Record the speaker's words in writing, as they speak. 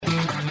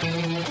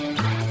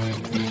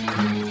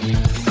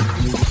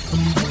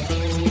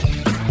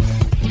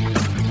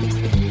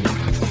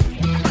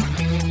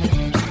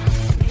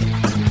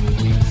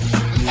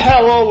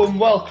Hello and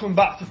welcome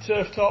back to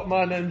Turf Talk.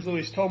 My name's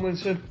Lewis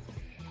Tomlinson.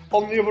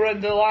 On the other end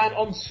of the line,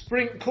 on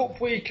Sprint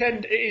Cup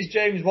weekend, it is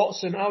James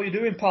Watson. How are you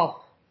doing,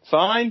 pal?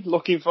 Fine.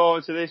 Looking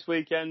forward to this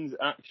weekend's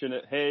action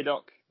at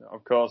Haydock.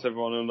 Of course,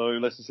 everyone will know who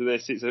listens to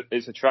this.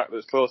 It's a track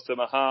that's close to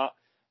my heart.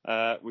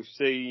 We've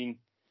seen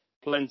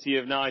plenty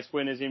of nice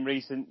winners in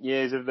recent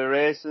years of the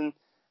race, and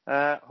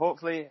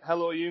hopefully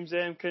Hello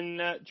Youmzaim can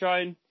try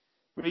and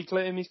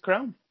reclaim his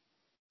crown.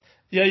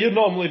 Yeah, you'd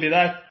normally be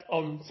there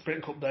on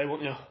Sprint Cup day,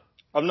 wouldn't you?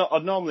 I'm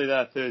normally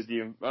there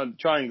Thursday. I'd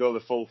try and go the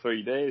full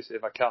 3 days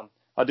if I can.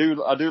 I do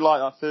like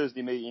that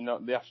Thursday meeting,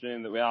 not the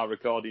afternoon that we are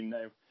recording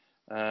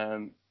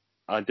now.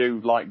 I do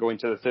like going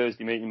to the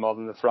Thursday meeting more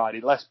than the Friday.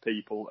 Less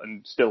people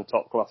and still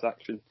top class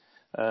action.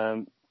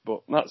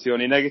 But that's the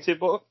only negative,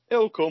 but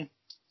it'll come.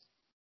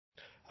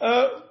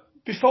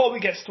 Before we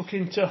get stuck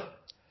into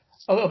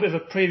a little bit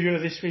of a preview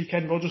of this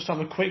weekend, we'll just have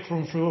a quick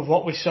run through of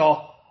what we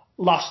saw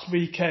last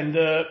weekend.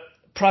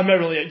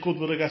 Primarily at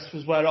Goodwood, I guess,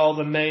 was where all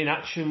the main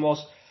action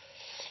was.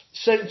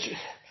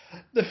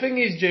 The thing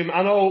is, Jim,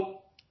 I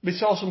know we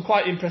saw some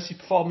quite impressive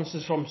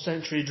performances from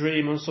Century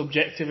Dream and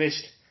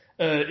Subjectivist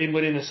in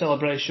winning the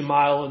Celebration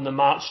Mile and the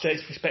March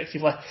Stakes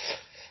respectively.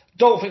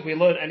 Don't think we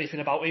learned anything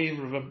about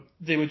either of them.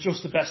 They were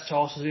just the best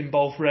horses in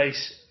both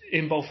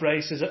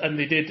races, and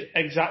they did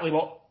exactly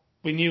what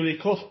we knew they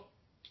could.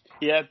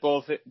 Yeah,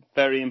 both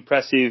very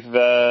impressive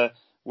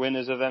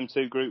winners of them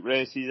two group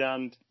races,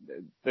 and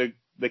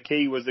the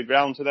key was the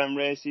ground to them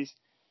races.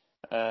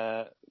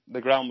 The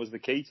ground was the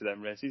key to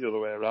them races, other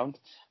way around.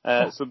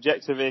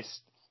 Subjectivist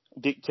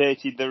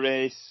dictated the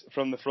race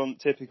from the front,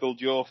 typical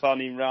Joe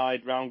Fanning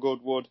ride round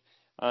Goodwood.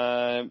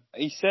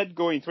 He said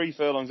going 3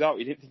 furlongs out,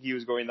 he didn't think he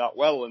was going that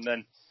well, and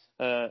then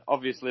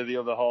obviously the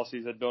other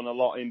horses had done a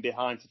lot in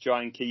behind to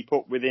try and keep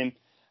up with him.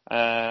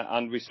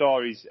 And we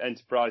saw his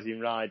enterprising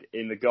ride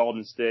in the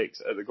Gordon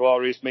Stakes at the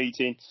Glorious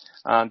meeting,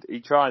 and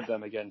he tried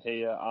them again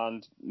here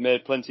and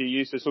made plenty of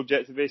use of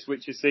Subjectivist,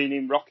 which has seen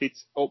him rocket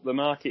up the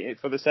market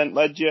for the St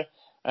Ledger.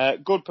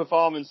 Good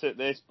performance at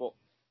this, but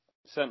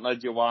St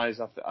Ledger wise,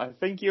 I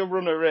think he'll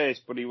run a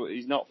race, but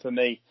he's not for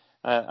me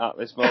at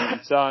this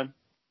moment in time.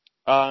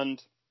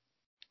 And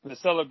the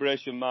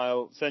Celebration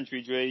Mile,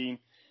 Century Dream,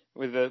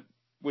 with a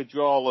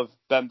withdrawal of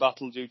Ben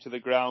Battle due to the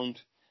ground,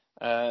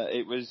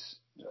 it was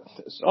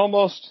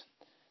almost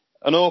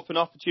an open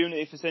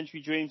opportunity for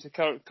Century Dream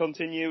to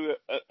continue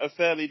a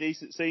fairly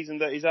decent season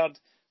that he's had,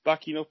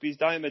 backing up his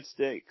Diomed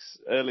Stakes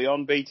early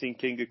on, beating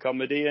King of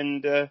Comedy,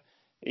 and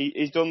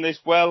he's done this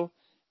well.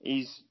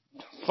 He's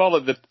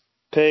followed the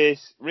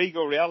pace.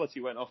 Regal Reality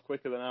went off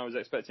quicker than I was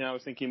expecting. I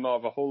was thinking more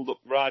of a hold-up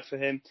ride for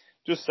him.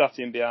 Just sat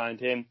in behind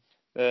him,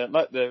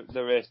 let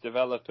the race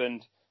develop,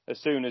 and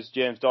as soon as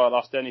James Doyle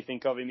asked anything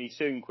of him, he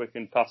soon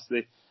quickened past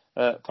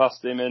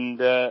him, and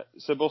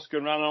Sir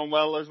Buscan ran on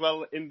well as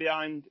well in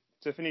behind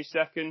to finish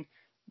second.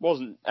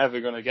 Wasn't ever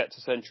going to get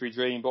to Century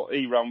Dream, but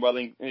he ran well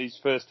in his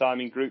first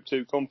time in Group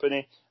 2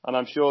 company, and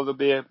I'm sure there'll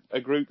be a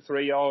Group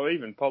 3 or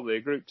even probably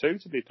a Group 2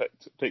 to be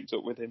picked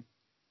up with him.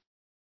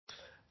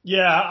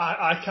 Yeah,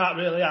 I can't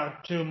really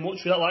add too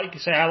much for that. Like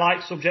you say, I like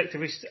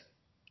Subjectivist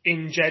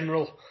in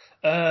general.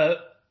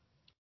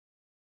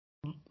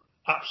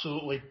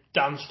 Absolutely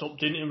danced up,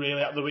 didn't he,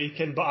 really, at the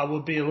weekend, but I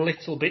would be a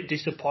little bit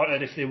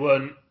disappointed if they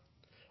weren't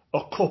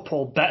a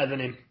couple better than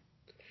him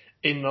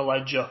in the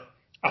Ledger.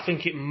 I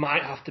think it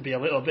might have to be a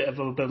little bit of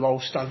a below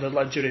standard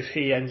Ledger if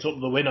he ends up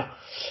the winner.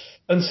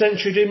 And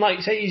Century Dream, like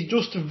you say, he's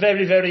just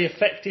very, very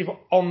effective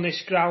on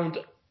this ground.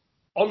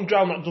 On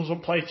ground that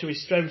doesn't play to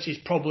his strengths, he's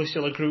probably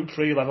still a Group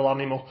 3 level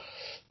animal.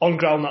 On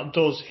ground that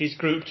does, he's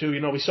Group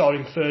 2. We saw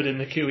him third in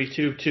the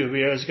QE2 2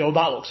 years ago.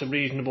 That looks a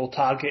reasonable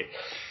target.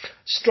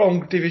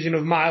 Strong division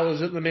of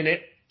milers at the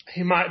minute.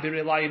 He might be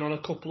relying on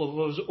a couple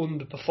of us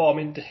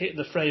underperforming to hit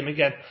the frame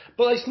again.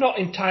 But it's not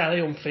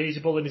entirely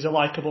unfeasible, and he's a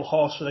likeable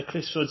horse for the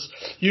Crisfords.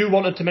 You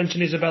wanted to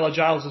mention Isabella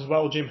Giles as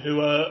well, Jim, who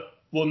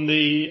won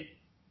the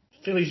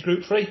Fillies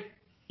Group 3.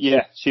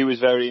 Yeah, she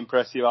was very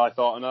impressive, I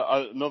thought. And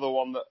another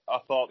one that I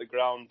thought the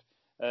ground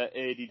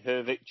aided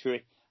her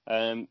victory.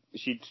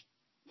 She'd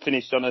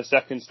finished on her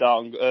second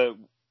start,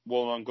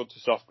 won on good to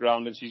soft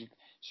ground, and she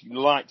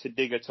liked to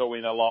dig her toe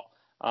in a lot.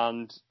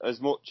 And as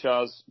much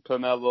as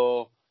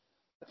Pomelo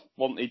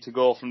wanted to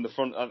go from the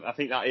front, I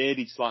think that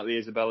aided slightly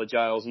Isabella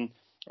Giles. And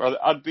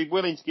I'd be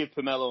willing to give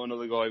Pomelo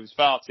another go. He was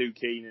far too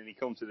keen, and he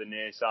come to the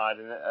near side.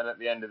 And at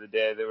the end of the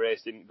day, the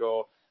race didn't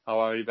go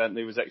how Harry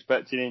Bentley was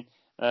expecting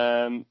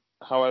him.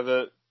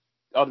 However,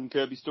 Adam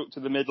Kirby stuck to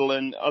the middle,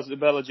 and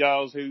Isabella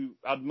Giles, who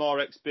had more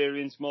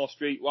experience, more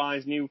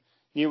streetwise, knew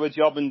her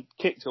job and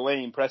kicked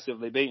away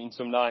impressively, beating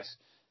some nice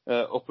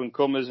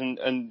up-and-comers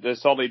and the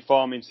solid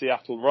form in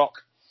Seattle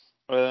Rock.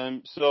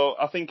 So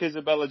I think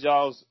Isabella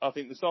Giles, I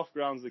think the soft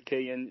ground's the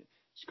key, and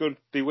she could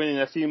be winning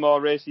a few more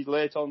races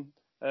later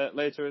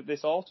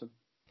this autumn.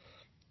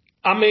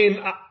 I mean,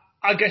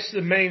 I guess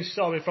the main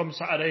story from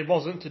Saturday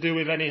wasn't to do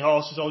with any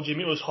horses or Jim,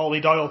 it was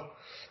Holly Doyle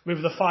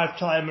with the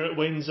 5-timer at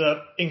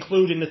Windsor,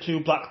 including the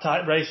 2 black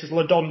type races,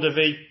 La Donde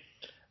Vie,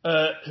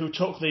 who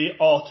took the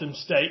autumn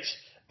stakes.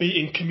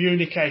 beating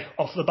Communique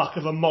off the back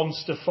of a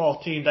monster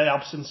 14-day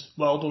absence.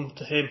 Well done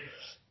to him,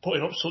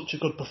 putting up such a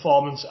good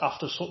performance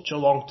after such a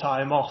long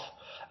time off.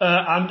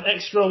 And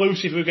Extra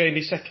Elusive, who gained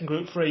his second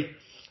Group 3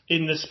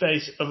 in the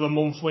space of a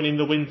month, winning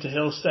the Winter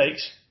Hill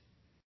Stakes.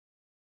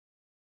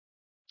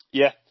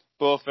 Yeah,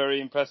 both very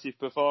impressive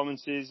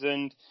performances.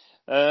 And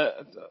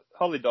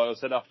Holly Doyle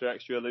said after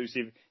Extra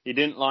Elusive he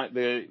didn't like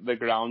the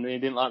ground and he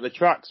didn't like the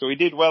track, so he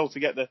did well to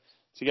get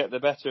the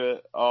better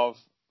of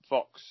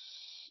Fox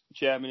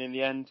Chairman in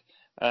the end,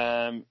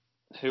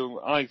 who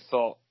I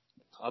thought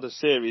had a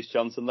serious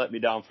chance and let me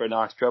down for a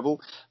nice treble,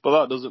 but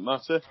that doesn't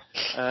matter.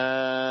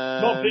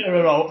 Not bitter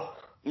at all.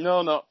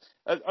 No, not.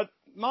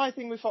 My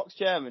thing with Fox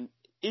Chairman,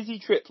 is he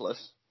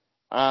tripless?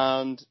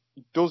 And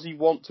does he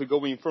want to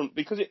go in front?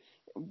 Because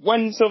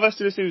when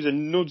Sylvester de Sousa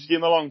nudged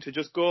him along to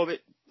just go a bit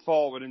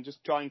forward and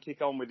just try and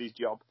kick on with his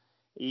job,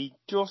 he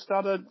just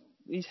had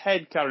his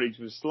head carriage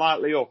was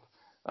slightly up,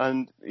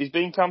 and he's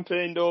been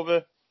campaigned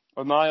over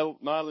a mile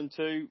and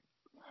two.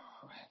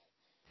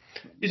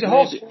 He's a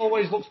horse who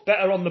always looks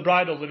better on the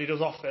bridle than he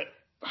does off it.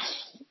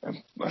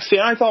 See,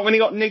 I thought when he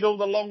got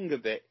niggled along a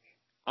bit,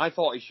 I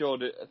thought he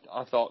showed it.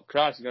 I thought,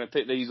 Christ, he's going to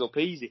pick these up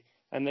easy.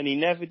 And then he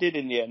never did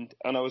in the end,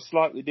 and I was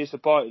slightly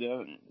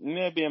disappointed.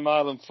 Maybe a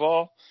mile and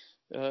 4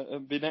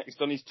 would be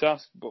next on his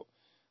task, but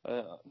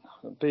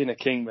being a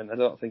Kingman, I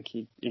don't think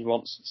he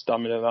wants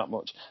stamina that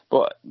much.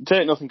 But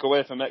take nothing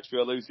away from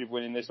Extra Elusive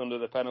winning this under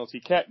the penalty.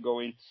 Kept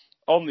going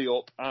on the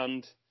up,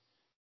 and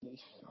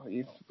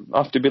you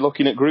have to be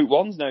looking at Group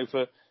 1s now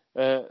for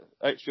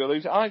Extra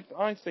Elusive.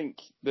 I think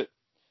that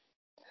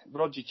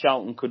Roger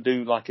Charlton could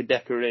do like a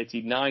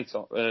decorated night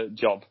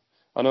job.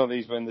 I know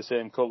these were in the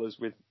same colours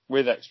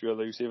with Extra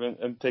Elusive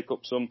and pick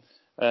up some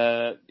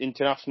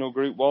international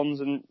Group 1s,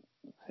 and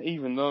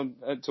even though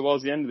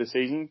towards the end of the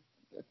season,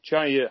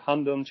 try your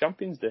hand on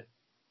Champions Day.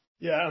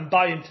 Yeah, and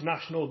by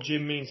international,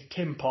 Jim means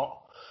Tim Pot.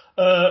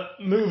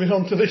 Moving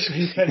on to this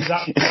weekend's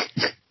action.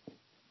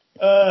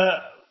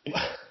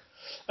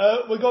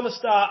 We're going to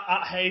start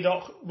at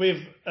Haydock with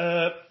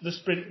the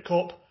Sprint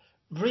Cup.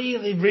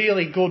 Really,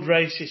 really good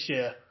race this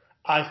year,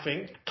 I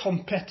think.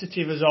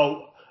 Competitive as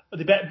all.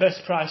 The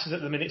best prices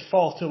at the minute,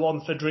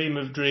 4-1 for Dream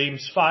of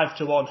Dreams,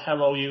 5-1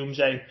 Hello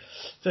Youmzain,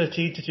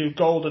 13-2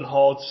 Golden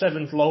Horde,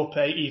 7th Lope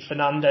E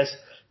Fernandez,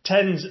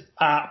 10's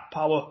Art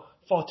Power,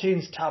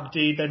 14's Tab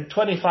Deben,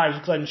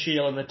 25's Glen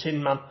Shiel and the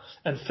Tin Man,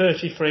 and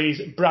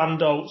 33's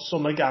Brando,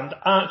 Summergand,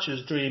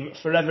 Archer's Dream,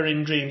 Forever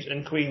in Dreams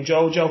and Queen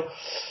Jojo.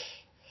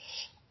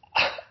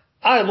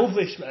 I love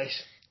this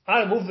race.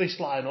 I love this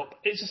lineup.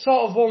 It's a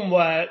sort of one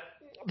where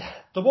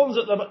the ones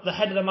at the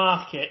head of the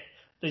market,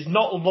 there's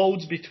not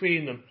loads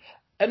between them.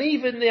 And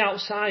even the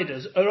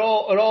outsiders are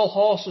all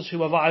horses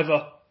who have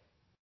either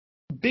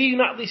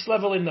been at this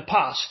level in the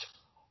past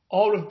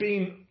or have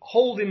been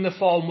holding the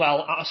form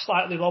well at a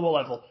slightly lower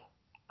level.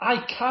 I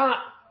can't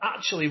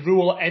actually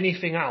rule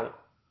anything out.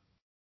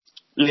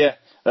 Yeah,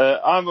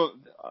 I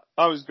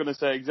was going to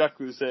say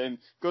exactly the same.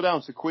 Go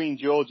down to Queen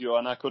Jojo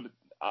and I could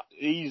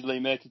easily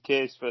make a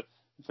case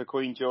for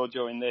Queen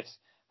Jojo in this.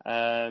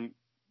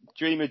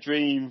 Dream of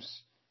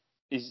Dreams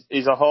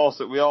is a horse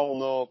that we all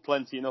know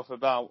plenty enough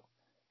about.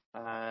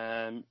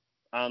 And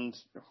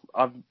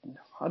I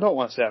don't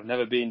want to say I've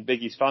never been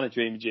biggest fan of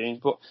Dream of Dreams,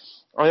 but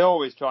I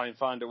always try and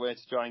find a way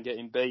to try and get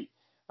him beat.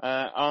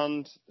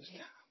 And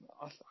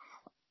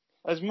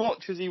as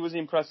much as he was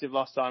impressive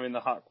last time in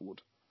the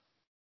Hackwood,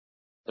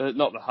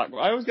 not the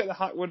Hackwood, I always get the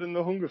Hackwood and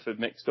the Hungerford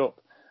mixed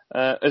up.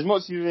 As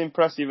much as he was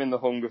impressive in the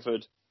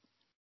Hungerford,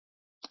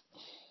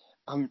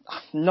 I'm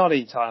not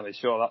entirely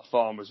sure that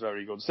form was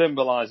very good.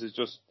 Symbolizers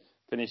just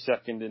finished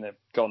second in a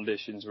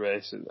conditions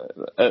race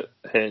at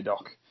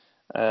Haydock.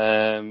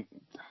 I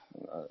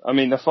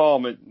mean, the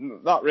form,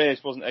 that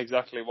race wasn't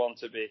exactly one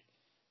to be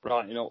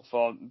brightening up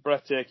for.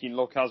 Breathtaking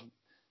Luck has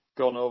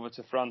gone over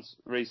to France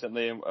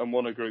recently and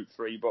won a Group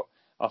 3, but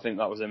I think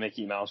that was a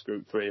Mickey Mouse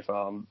Group 3 if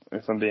I'm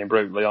being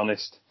brutally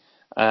honest.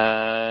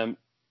 I'm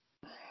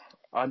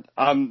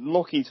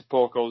looking to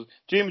poke holes.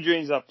 Dream of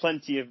Dreams have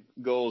plenty of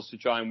goals to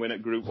try and win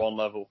at Group 1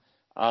 level,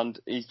 and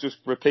he's just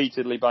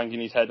repeatedly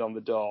banging his head on the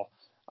door.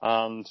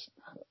 And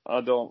I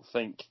don't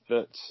think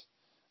that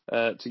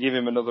to give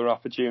him another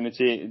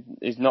opportunity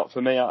is not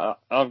for me.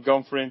 I've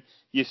gone for him.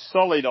 Your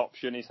solid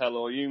option is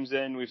Hello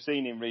Youmzain. We've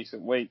seen in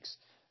recent weeks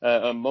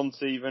and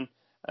months even.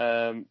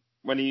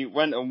 When he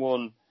went and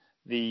won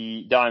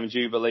the Diamond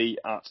Jubilee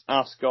at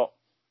Ascot,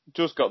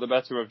 just got the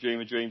better of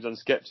Dream of Dreams and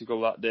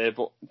Sceptical that day,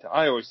 but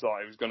I always thought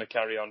he was going to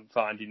carry on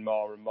finding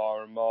more and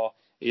more and more.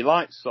 He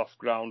likes soft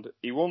ground.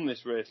 He won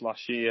this race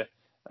last year,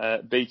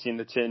 beating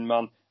the Tin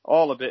Man.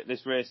 All of it,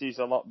 this race is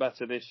a lot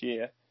better this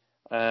year.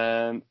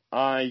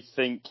 I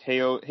think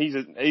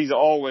he's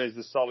always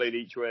the solid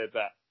each way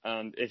bet,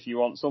 and if you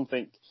want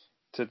something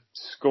to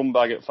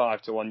scumbag at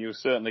 5-1, you'll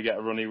certainly get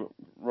a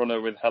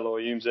runner with Hello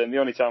Youmzain. The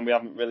only time we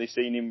haven't really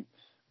seen him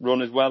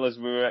run as well as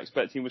we were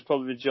expecting was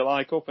probably the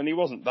July Cup, and he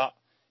wasn't that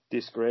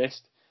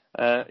disgraced.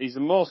 He's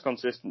the most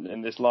consistent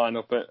in this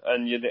lineup,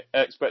 and you'd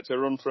expect a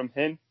run from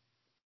him.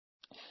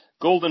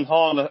 Golden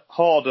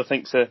Horde, I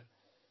think's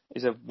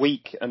is a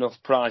weak enough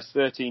price.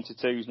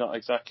 13-2 is not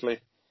exactly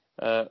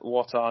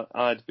what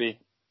I'd be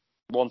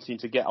wanting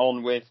to get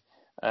on with.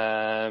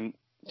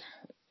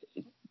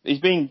 He's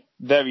been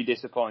very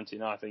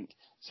disappointing, I think,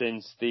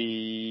 since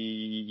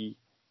the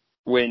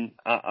win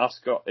at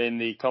Ascot in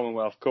the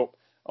Commonwealth Cup.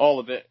 All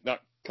of it,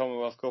 that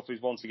Commonwealth Cup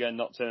is once again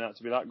not turning out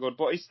to be that good.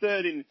 But his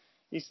third in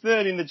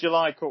the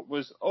July Cup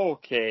was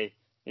okay.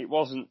 It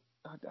wasn't.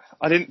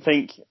 I didn't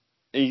think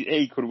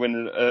he could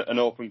win an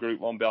Open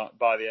Group 1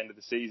 by the end of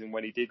the season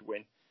when he did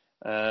win.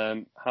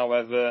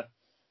 However,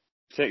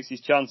 takes his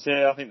chance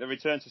here. I think the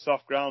return to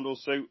soft ground will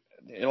suit.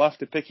 He'll have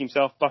to pick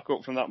himself back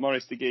up from that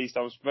Maurice de Geest.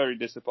 I was very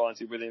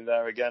disappointed with him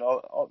there again.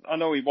 I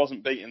know he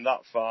wasn't beaten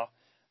that far,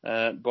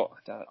 but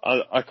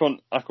I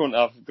couldn't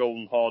have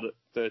Golden Horde at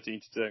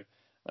 13-2.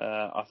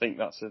 I think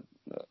that's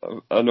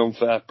an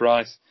unfair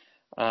price.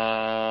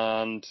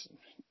 And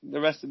the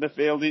rest of the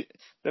field,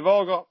 they've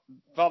all got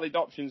valid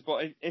options.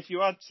 But if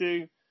you had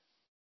to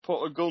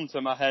put a gun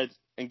to my head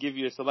and give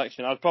you a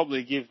selection, I'd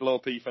probably give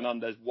Lope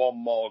Fernandez one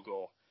more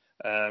go.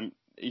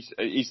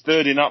 His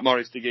third in that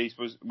Maurice de Geest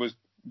was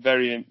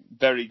very,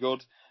 very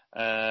good.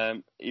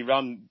 He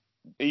ran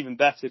even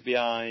better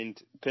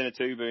behind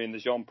Pinatubo in the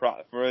Jean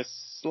Prat. For a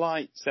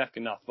slight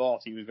second, I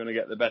thought he was going to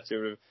get the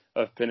better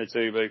of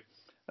Pinatubo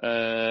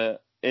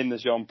in the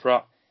Jean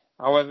Prat.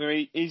 However,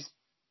 he's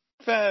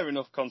fair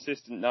enough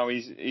consistent now.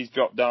 He's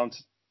dropped down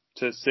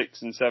to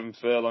 6 and 7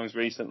 furlongs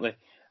recently,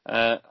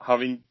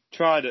 having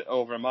tried it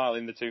over a mile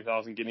in the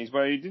 2000 Guineas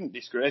where he didn't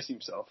disgrace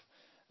himself.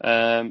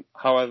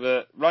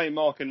 However, Ryan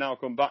Moore can now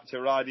come back to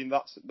riding.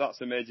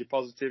 That's a major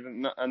positive,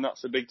 and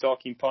that's a big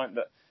talking point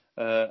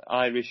that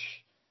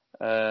Irish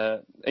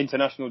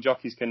international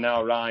jockeys can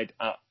now ride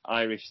at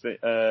Irish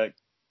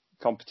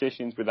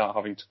competitions without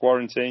having to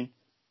quarantine.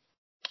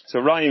 So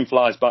Ryan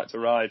flies back to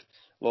ride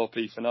Lope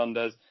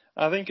Fernandez.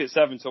 I think at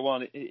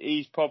 7-1,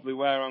 he's probably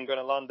where I'm going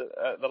to land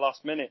at the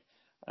last minute.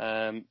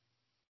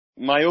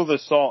 My other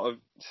sort of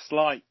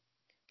slight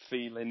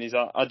feeling is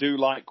I do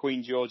like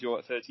Queen Giorgio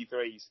at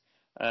 33s.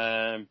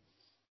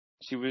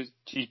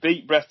 She's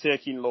beat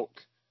Breathtaking Luck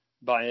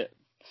by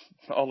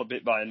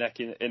a neck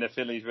in a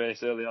fillies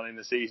race early on in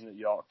the season at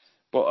York.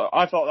 But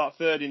I thought that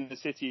third in the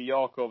City of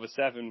York over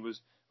 7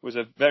 was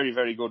a very,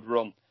 very good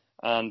run.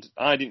 And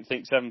I didn't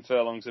think 7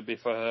 furlongs would be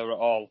for her at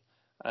all.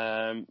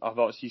 I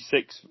thought she's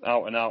 6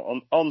 out and out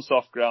on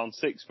soft ground.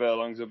 6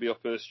 furlongs will be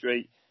up her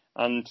street.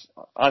 And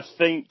I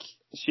think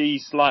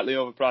she's slightly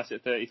overpriced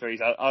at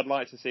 33s. I'd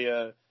like to see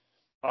her.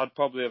 I'd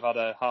probably have had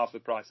her half the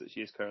price that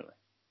she is currently.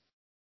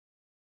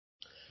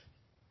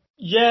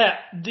 Yeah,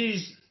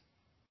 there's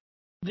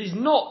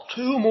not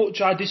too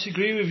much I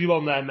disagree with you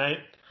on there, mate.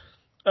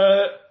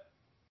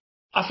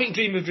 I think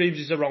Dream of Dreams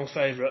is the wrong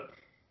favourite.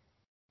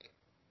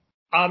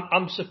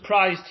 I'm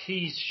surprised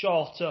he's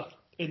shorter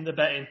in the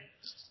betting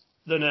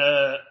than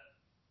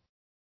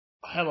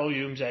Hello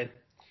Youmzain,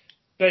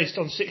 based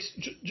on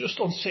just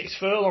on 6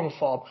 furlong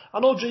form. I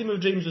know Dream of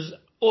Dreams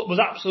was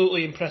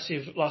absolutely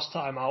impressive last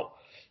time out,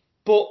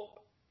 but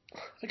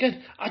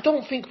again, I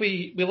don't think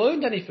we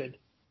learned anything.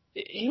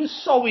 He was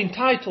so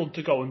entitled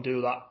to go and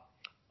do that.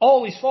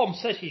 All his form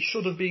said he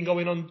should have been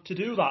going on to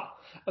do that.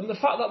 And the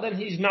fact that then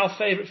he's now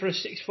favourite for a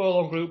 6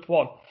 furlong Group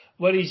 1,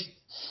 where he's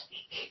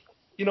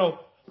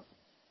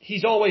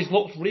always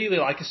looked really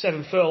like a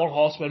 7 furlong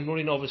horse when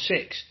running over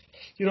 6.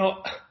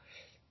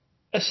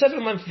 A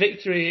 7-length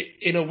victory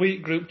in a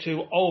weak Group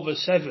 2 over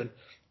 7.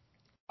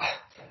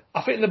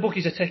 I think the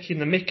bookies are taking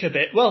the mick a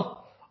bit.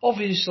 Well,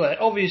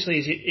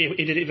 obviously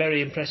he did it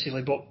very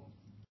impressively, but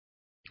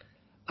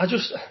I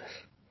just...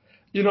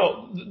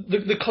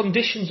 the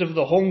conditions of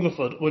the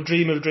Hungerford were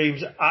Dream of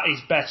Dreams at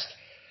his best.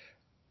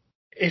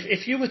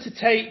 If you were to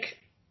take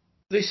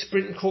this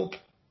Sprint Cup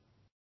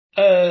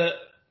as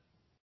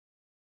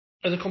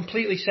a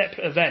completely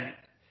separate event,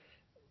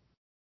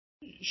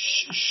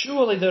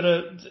 surely there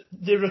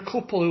are a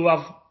couple who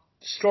have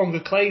stronger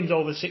claims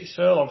over 6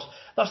 furlongs.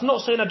 That's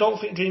not saying I don't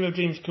think Dream of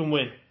Dreams can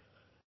win,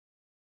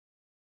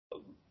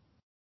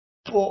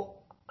 but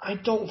I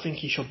don't think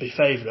he should be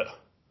favourite.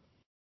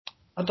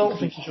 I don't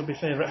think he should be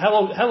favourite.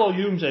 Hello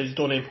Youmzain's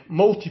done him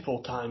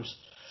multiple times,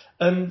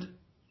 and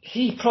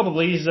he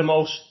probably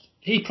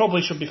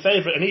should be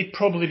favourite, and he'd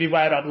probably be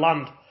where I'd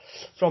land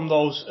from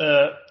those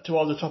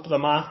towards the top of the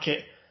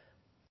market.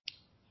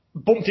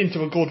 Bumped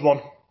into a good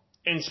one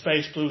in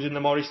Space Blues in the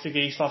Maurice de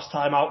Geest last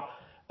time out,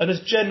 and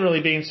has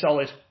generally been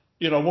solid.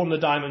 Won the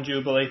Diamond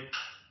Jubilee,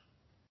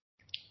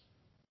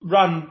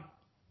 ran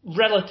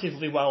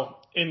relatively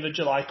well in the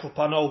July Cup.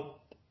 I know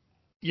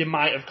you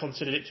might have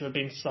considered it to have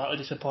been slightly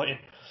disappointing,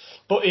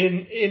 but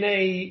in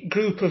a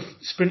group of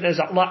sprinters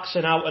that lacks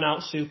an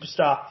out-and-out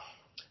superstar,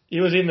 he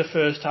was in the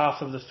first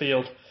half of the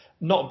field,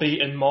 not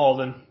beaten more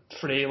than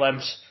 3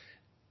 lengths.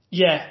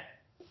 Yeah,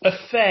 a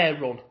fair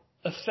run,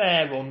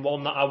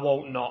 one that I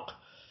won't knock.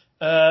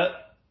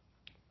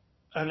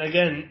 And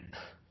again,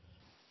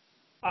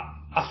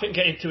 I think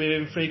getting to him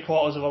in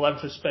 3/4 of a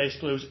length of Space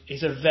Blues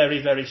is a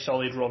very, very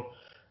solid run.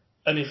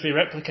 And if he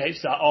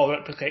replicates that, or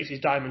replicates his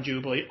Diamond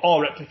Jubilee,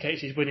 or replicates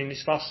his winning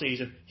this last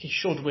season, he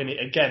should win it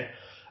again.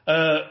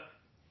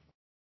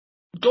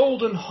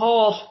 Golden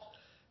Horde,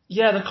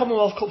 yeah, the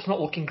Commonwealth Cup's not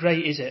looking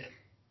great, is it?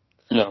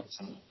 No.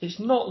 It's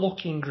not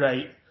looking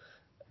great.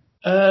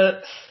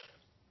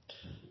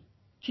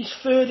 He's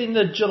third in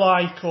the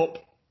July Cup.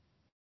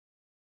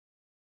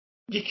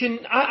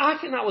 I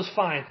think that was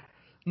fine.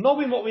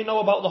 Knowing what we know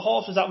about the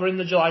horses that were in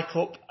the July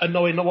Cup and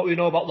knowing what we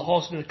know about the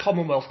horses in the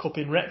Commonwealth Cup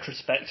in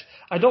retrospect,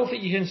 I don't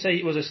think you can say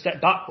it was a step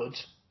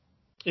backwards.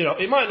 You know,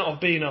 it might not have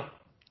been a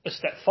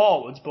step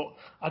forwards, but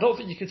I don't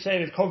think you could say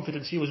with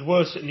confidence he was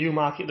worse at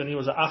Newmarket than he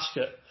was at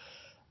Ascot.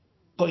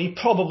 But he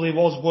probably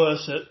was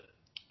worse at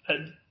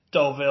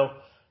Deauville.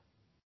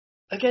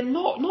 Again,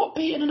 not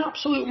beating an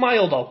absolute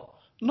mile though.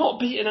 Not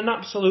beating an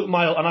absolute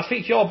mile, and I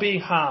think you're being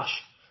harsh.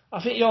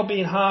 And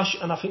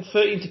I think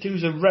 13-2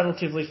 is a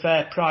relatively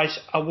fair price.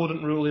 I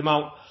wouldn't rule him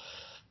out.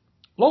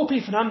 Lope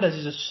Fernandez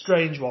is a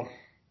strange one,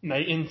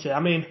 mate, isn't it? I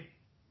mean,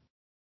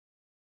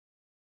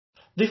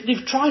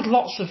 they've tried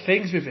lots of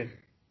things with him,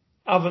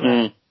 haven't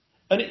they?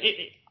 And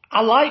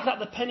I like that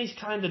the penny's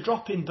kind of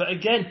dropping, but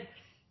again,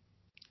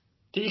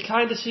 do you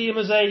kind of see him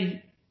as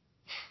a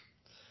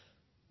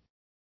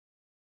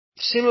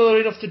similar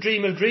enough to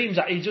Dream of Dreams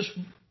that he just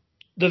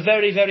the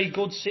very, very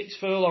good 6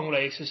 furlong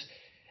races,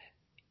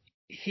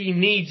 he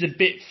needs a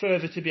bit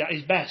further to be at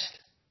his best?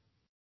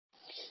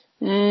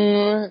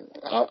 I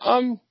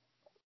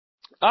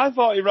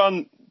thought he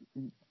ran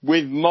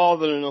with more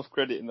than enough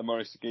credit in the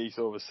Maurice Geese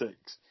over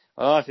 6.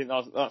 And I think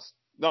that's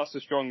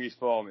the strongest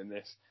form in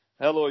this.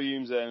 Hello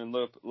Youmzain and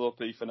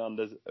Lope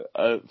Fernandez,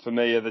 for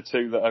me, are the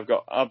two that I've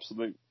got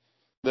absolute...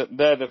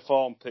 They're the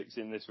form picks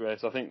in this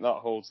race. I think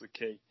that holds the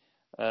key.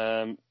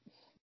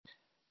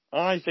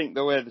 I think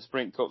the way the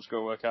Sprint Cup's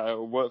going to work out, it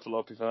will work for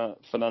Lope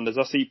Fernandez.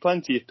 I see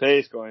plenty of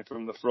pace going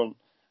from the front.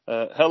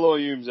 Hello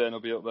Youmzain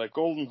will be up there.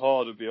 Golden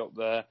Horde will be up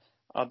there.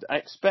 I'd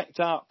expect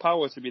Art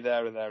Power to be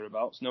there or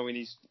thereabouts,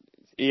 knowing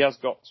he has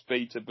got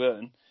speed to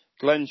burn.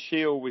 Glen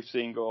Shield we've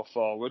seen go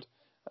forward.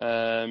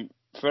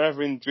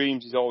 Forever in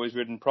Dreams he's always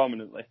ridden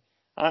prominently.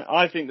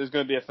 I think there's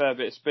going to be a fair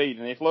bit of speed,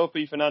 and if Lope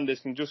Fernandez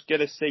can just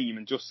get a seam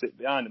and just sit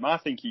behind him, I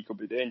think he could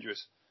be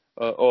dangerous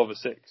over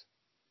 6.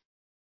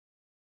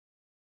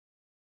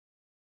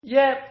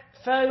 Yeah,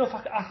 fair enough.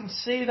 I can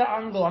see that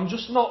angle. I'm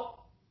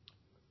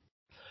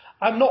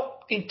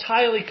not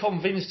entirely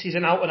convinced he's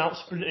an out-and-out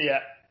sprinter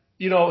yet.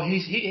 You know,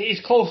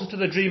 he's closer to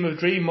the Dream of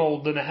Dream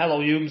mould than a Hello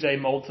Youmzain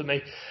mould for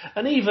me.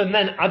 And even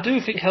then, I do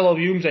think Hello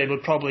Youmzain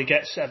would probably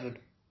get 7.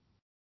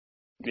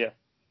 Yeah.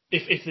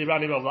 If they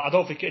ran him over, I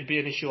don't think it'd be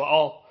an issue at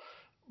all.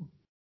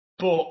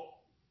 But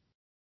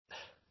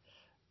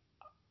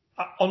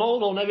on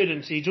all known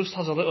evidence, he just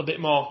has a little bit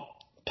more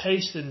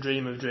pace than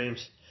Dream of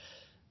Dreams.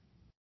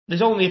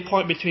 There's only a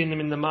point between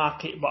them in the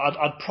market, but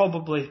I'd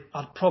probably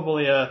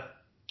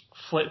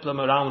flip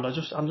them around. I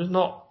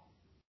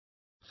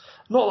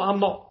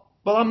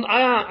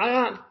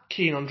aren't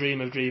keen on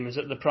Dream of Dreamers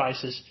at the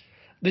prices.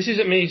 This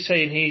isn't me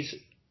saying he's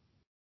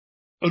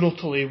an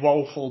utterly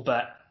woeful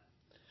bet,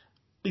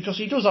 because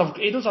he does have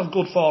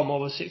good form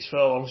over 6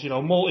 furlongs. You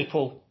know,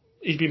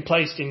 he's been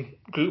placed in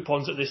Group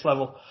 1s at this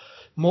level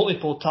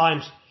multiple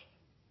times.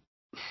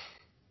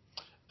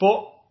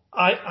 But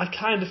I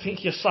kind of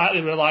think you're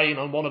slightly relying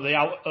on one of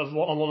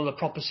the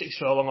proper 6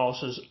 furlong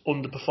horses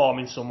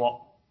underperforming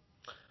somewhat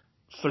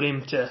for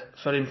him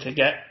to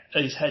get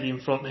his head in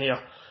front here.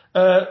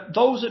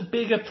 Those at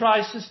bigger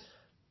prices,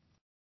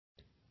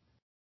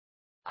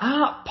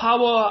 Art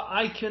Power,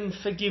 I can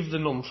forgive the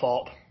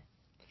Nunthorpe.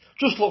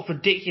 Just looked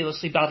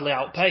ridiculously badly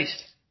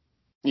outpaced.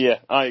 Yeah,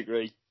 I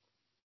agree.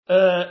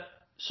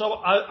 So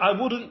I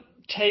wouldn't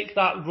take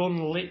that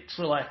run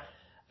literally,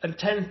 and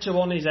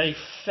 10-1 is a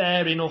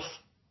fair enough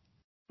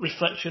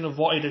reflection of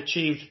what he'd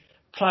achieved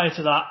prior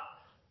to that.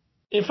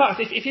 In fact,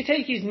 if you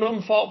take his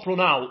Nunthorpe run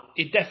out,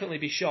 he'd definitely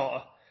be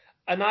shorter.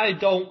 And I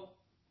don't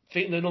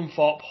think the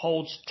Nunthorpe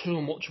holds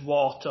too much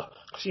water,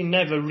 because he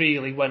never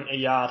really went a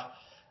yard.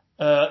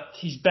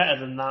 He's better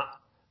than that.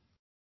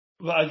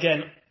 But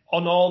again,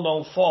 on all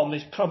known form,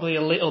 there's probably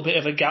a little bit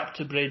of a gap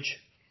to bridge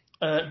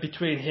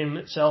between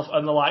himself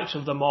and the likes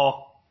of the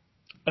more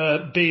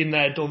being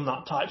there, done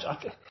that types.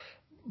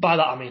 By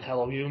that I mean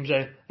Hello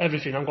Youmzain.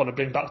 Everything I'm going to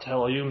bring back to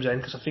Hello Youmzain,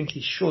 because I think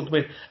he should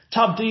win.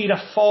 Tabdeed I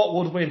thought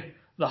would win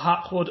the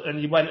Hackwood, and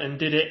he went and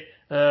did it.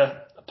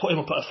 Put him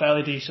up at a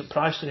fairly decent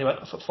price, and he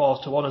went for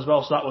 4-1 as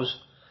well, so that was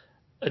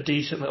a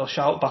decent little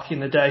shout back in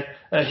the day.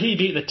 He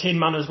beat the Tin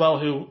Man as well,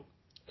 who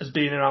has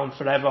been around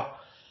forever.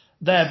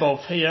 They're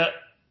both here.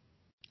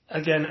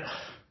 Again,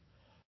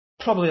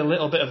 probably a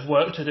little bit of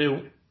work to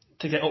do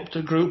to get up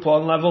to Group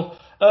 1 level.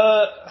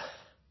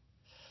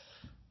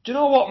 Do you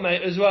know what,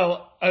 mate, as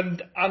well?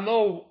 And I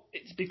know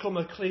it's become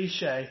a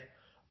cliche,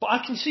 but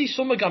I can see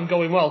Summergam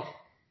going well.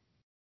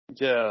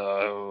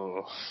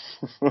 Yeah.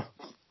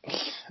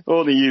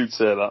 Only you'd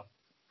say that.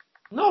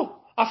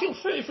 No, I think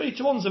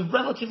 33-1's a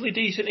relatively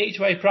decent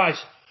each-way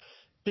price.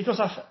 Because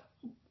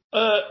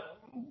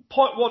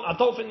point one, I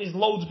don't think there's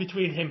loads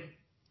between him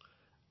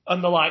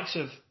and the likes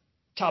of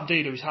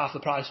Tabdeed, who's half the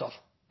price off.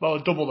 Well,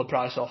 double the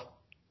price off.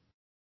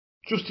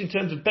 Just in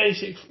terms of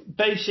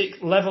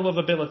basic level of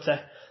ability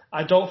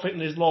I don't think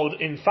there's loads.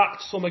 In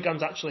fact,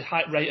 Summergan's actually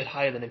rated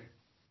higher than him.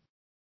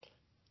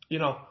 You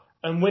know,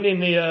 and winning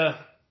the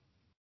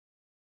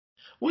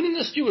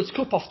Stewards'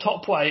 Cup off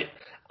top weight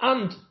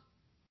and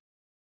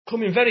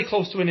coming very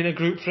close to winning a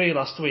Group 3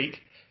 last week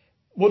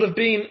would have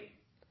been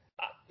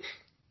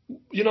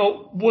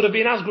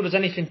as good as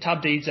anything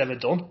Tab Deed's ever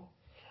done.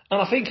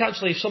 And I think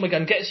actually if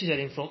Summergan gets his head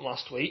in front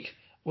last week,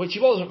 which he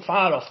wasn't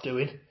far off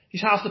doing,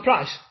 he's half the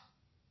price.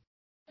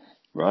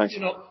 Right. You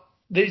know,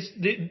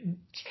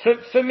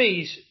 for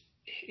me,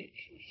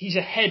 he's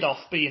ahead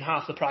off being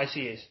half the price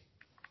he is.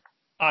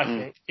 I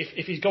think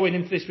if he's going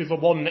into this with a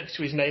 1 next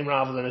to his name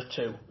rather than a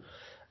 2.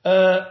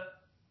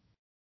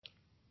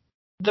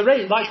 The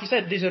race, like you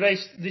said,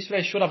 this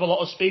race should have a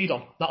lot of speed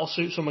on. That'll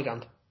suit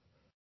Summergan.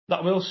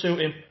 That will suit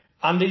him.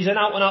 And he's an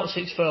out-and-out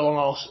 6 furlong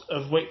horse,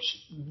 of which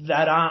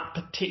there aren't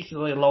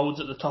particularly loads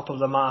at the top of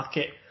the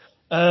market.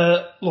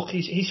 Look,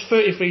 he's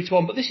 33 to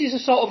 1, but this is a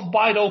sort of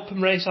wide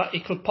open race that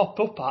he could pop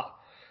up at.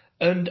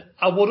 And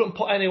I wouldn't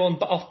put anyone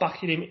off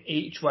backing him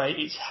each way.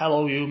 It's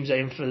Hello Hume's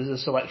aim for the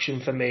selection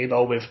for me,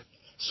 though, with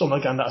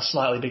Summergan at a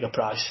slightly bigger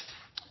price.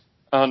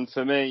 And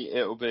for me,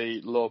 it'll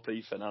be Lope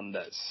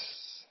Fernandez.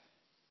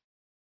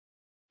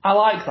 I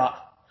like that.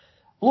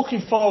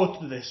 Looking forward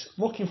to this.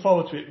 Looking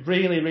forward to it.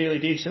 Really, really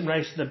decent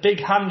race. The big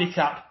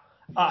handicap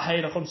at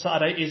Haydock on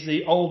Saturday is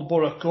the Old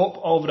Borough Cup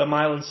over a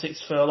mile and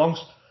 6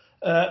 furlongs.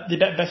 They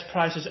bet best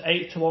prices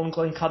 8 to 1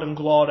 Glencadam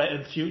Glory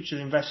and Future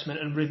Investment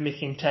and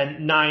Rhythmic Intent.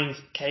 9's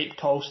Cape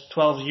Coast,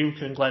 12's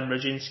Yukon Glen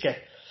Rajinski.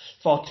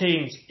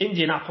 14's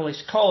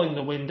Indianapolis, Calling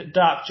the Wind,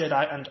 Dark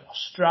Jedi and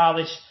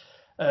Australis.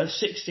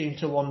 16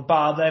 to 1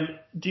 bar them.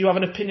 Do you have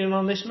an opinion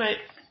on this, mate?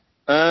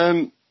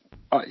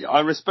 I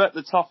respect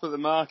the top of the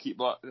market,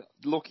 but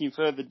looking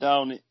further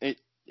down, it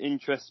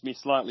interests me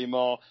slightly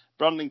more.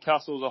 Brandon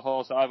Castle's a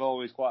horse I've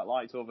always quite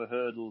liked over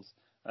hurdles.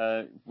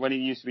 When he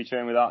used to be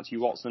trained with Archie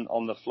Watson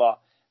on the flat,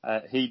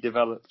 he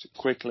developed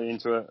quickly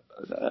into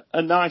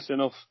a nice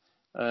enough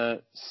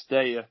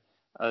stayer,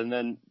 and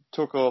then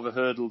took over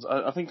hurdles.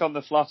 I think on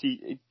the flat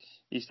he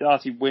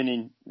started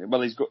winning.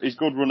 Well, his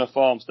good run of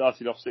form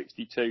started off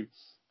 62,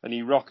 and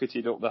he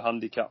rocketed up the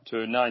handicap to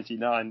a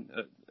 99.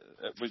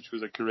 Which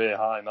was a career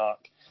high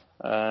mark.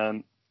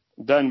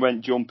 Then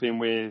went jumping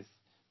with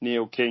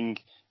Neil King,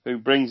 who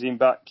brings him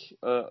back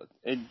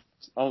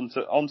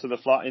onto the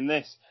flat in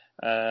this.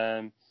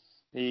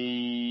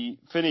 He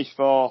finished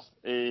 4th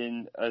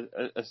in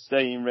a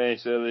staying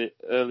race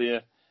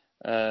earlier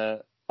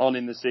on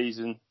in the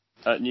season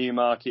at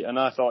Newmarket, and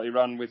I thought he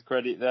ran with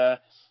credit there,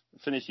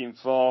 finishing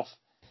 4th.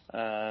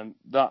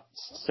 That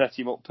set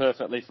him up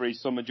perfectly for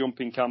his summer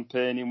jumping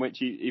campaign, in which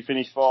he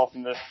finished 4th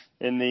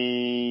in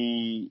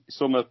the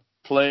summer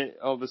plate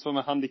or the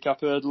summer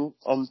handicap hurdle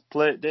on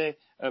plate day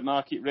at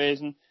Market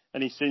Rasen,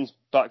 and he's since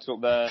backed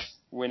up there,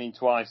 winning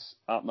twice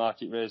at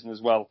Market Rasen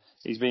as well.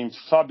 He's been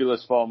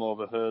fabulous form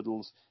over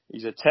hurdles.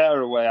 He's a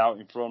tear away out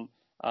in front,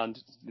 and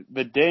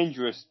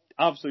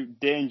absolute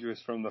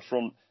dangerous from the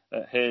front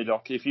at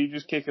Haydock. If you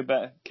just kick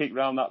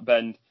round that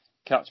bend,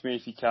 catch me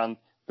if you can.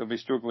 They'll be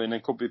struggling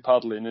and could be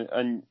paddling,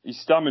 and his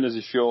stamina's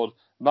assured.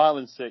 1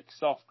 and 6 miles,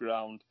 soft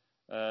ground,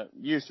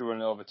 used to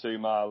run over 2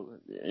 miles.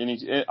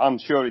 I'm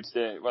sure he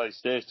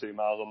stays 2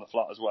 miles on the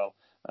flat as well.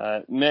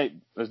 Make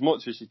as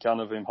much as you can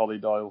of him, Holly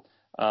Doyle,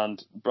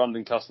 and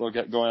Brandon Castle will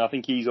get going. I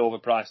think he's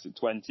overpriced at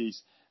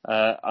 20s,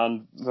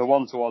 and the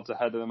one towards the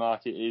head of the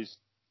market is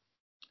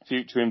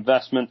Future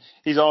Investment.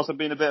 He's also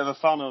been a bit of a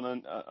fan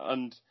on,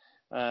 and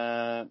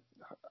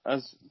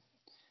as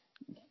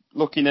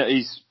looking at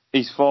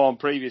his form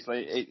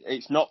previously,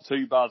 it's not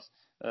too bad,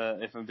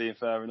 if I'm being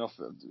fair enough.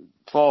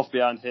 4th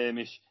behind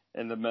Hamish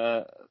in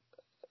the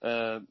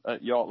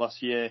at York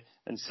last year,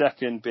 and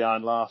 2nd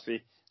behind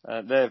Larfy.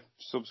 They're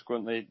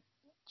subsequently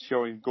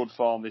showing good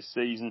form this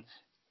season.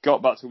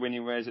 Got back to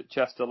winning ways at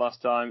Chester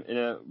last time in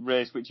a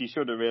race which he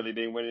should have really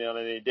been winning on,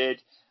 and he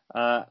did.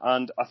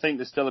 And I think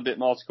there's still a bit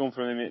more to come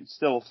from him. It's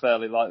still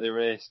fairly lightly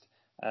raced,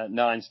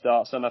 9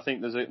 starts, and I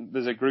think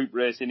there's a group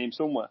race in him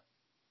somewhere.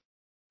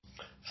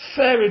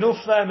 Fair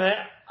enough there, mate.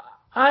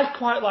 I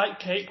quite like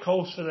Cape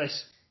Coast for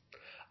this.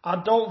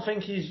 I don't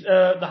think he's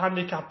the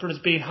handicapper has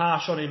been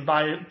harsh on him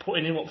by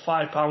putting him up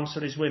 £5 for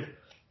his win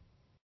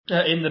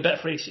in the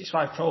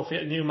Bet365 Trophy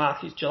at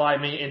Newmarket's July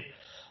meeting.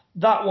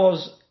 That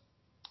was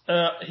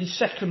his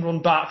second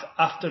run back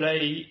after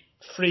a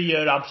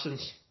 3-year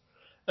absence.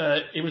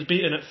 He was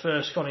beaten at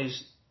first on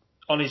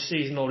his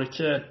seasonal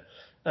return.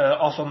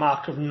 Off a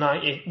mark of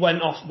 90,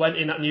 went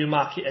in at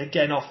Newmarket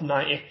again off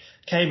 90,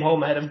 came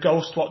home ahead of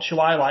Ghostwatch, who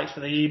I liked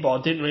for the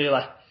E-board, didn't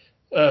really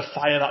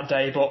fire that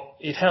day, but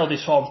he'd held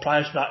his form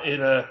prior to that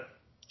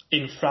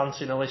in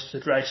France in a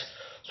listed race.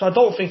 So I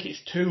don't think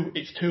it's too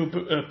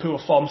poor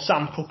form.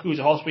 Sam Cook, who's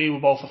a horse we were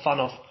both a fan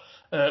of,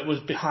 was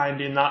behind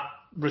in that.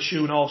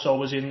 Rashoon also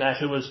was in there,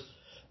 who was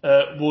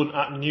won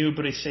at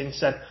Newbury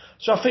since then.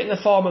 So I think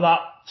the form of that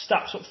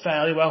stacks up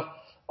fairly well.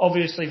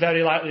 Obviously,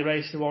 very likely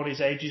racer on his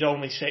age. He's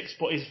only 6,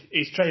 but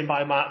he's trained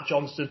by Mark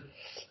Johnston.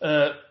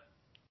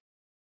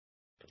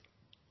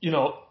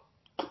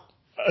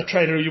 a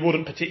trainer who you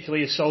wouldn't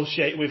particularly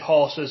associate with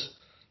horses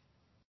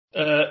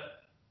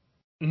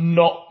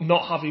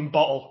not having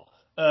bottle,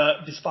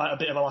 despite a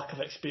bit of a lack of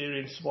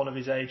experience, one of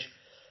his age.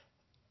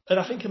 And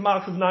I think a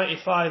mark of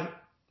 95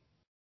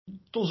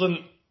 doesn't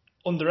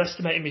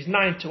underestimate him. He's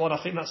 9-1.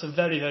 I think that's a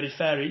very, very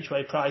fair each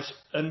way price.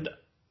 And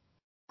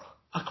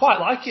I quite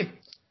like him,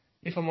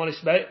 if I'm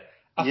honest, mate.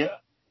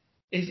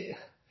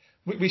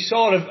 We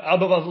saw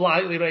another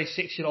lightly raced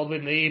 6-year-old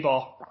win the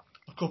Ebor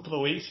a couple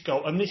of weeks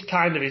ago, and this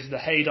kind of is the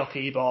Haydock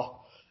Ebor.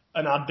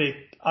 And I'd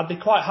be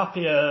quite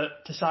happy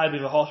to side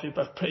with a horse with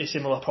a pretty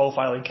similar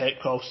profile in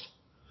Cape Coast.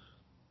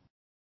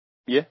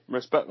 Yeah,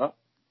 respect that.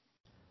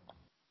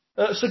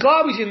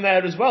 Saglawi's in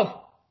there as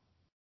well.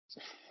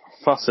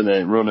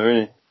 Fascinating runner,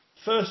 isn't he?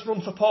 First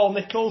run for Paul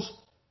Nicholls,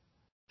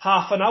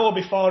 half an hour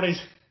before his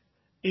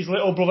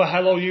little brother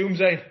Hello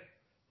Youmzain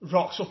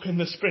rocks up in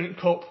the Sprint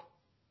Cup.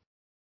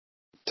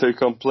 Two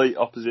complete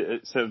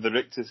opposites of the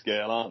Richter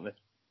scale, aren't they?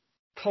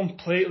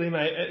 Completely,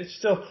 mate.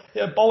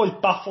 It always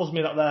baffles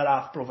me that they're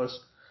half brothers.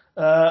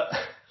 I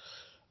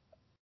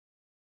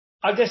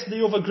guess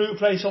the other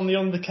group race on the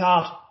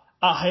undercard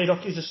at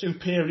Haydock is a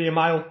Superior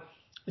Mile.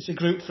 It's a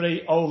Group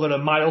 3 over a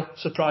mile,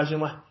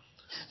 surprisingly.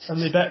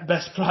 And the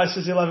best price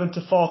is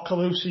 11-4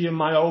 Calusi and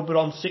My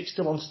Oberon,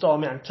 6-1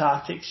 Stormy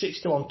Antarctic,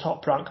 6-1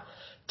 Top Rank,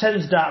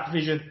 10's Dark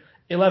Vision,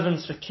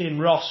 11's for Kim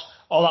Ross.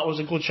 Oh, that was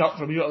a good shot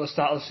from you at the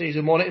start of the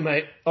season, wasn't it,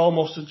 mate?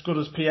 Almost as good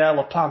as Pierre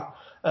Le Pan.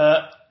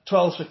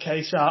 12's for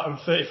Kesar and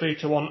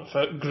 33-1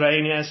 for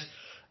Grainez.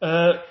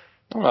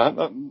 Alright,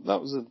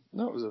 that was a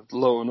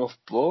low enough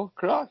blow,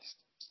 Christ.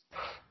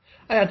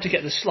 I had to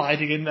get the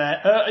sliding in there.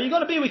 Are you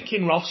going to be with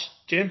Kinross,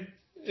 Jim,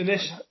 in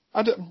this?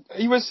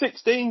 He was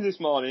 16 this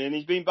morning and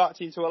he's been backed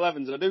into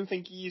 11s. I do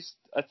think he's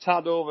a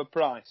tad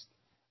overpriced.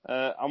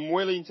 I'm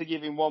willing to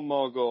give him one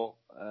more go.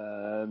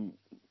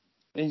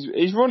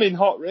 He's running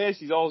hot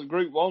races, all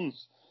Group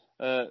 1s,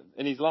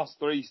 in his last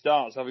 3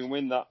 starts, having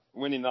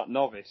winning that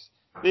novice.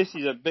 This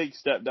is a big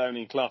step down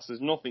in class.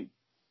 There's nothing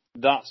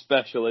that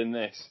special in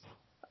this.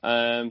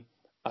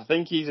 I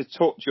think he's a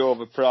touch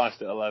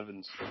overpriced at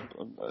 11s.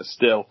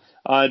 Still,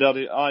 I'd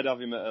have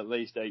him at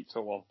least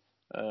 8-1.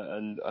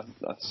 And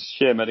it's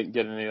a shame I didn't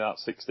get any of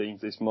that 16s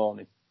this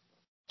morning.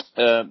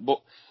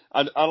 But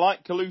I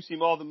like Calusi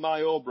more than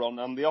My Oberon,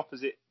 and the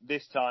opposite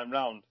this time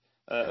round.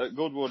 At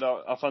Goodwood,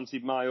 I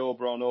fancied My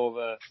Oberon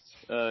over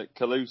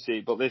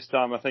Calusi, but this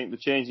time I think the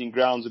changing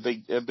ground's a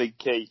big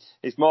key.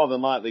 It's more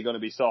than likely going to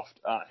be soft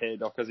at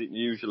Haydock, as it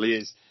usually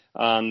is,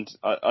 and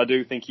I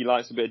do think he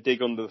likes a bit of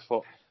dig under the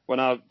foot. When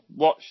I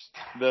watched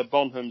the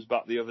Bonhams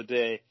back the other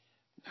day,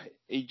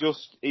 he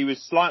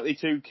was slightly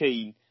too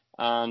keen,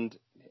 and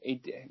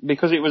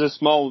because it was a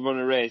small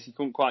runner race, he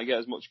couldn't quite get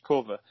as much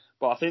cover.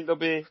 But I think they'll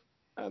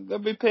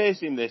be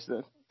pacing this.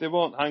 They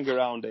won't hang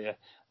around here.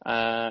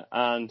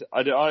 And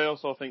I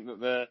also think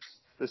that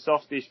the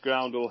softish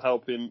ground will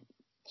help him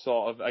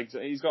sort of.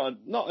 He's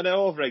got not an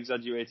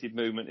over-exaggerated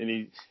movement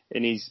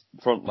in his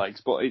front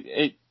legs, but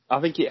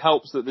I think it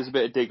helps that there's a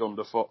bit of dig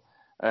underfoot.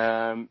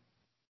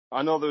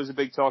 I know there was a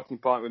big talking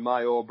point with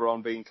My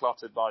Oberon being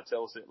clattered by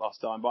Tilsit last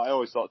time, but I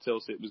always thought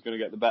Tilsit was going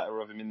to get the better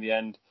of him in the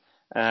end.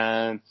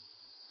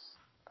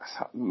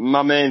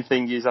 My main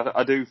thing is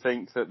I do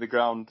think that the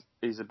ground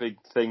is a big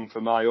thing for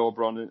My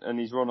Oberon, and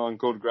he's run on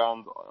good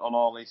ground on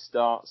all his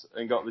starts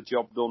and got the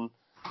job done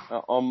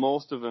on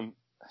most of them.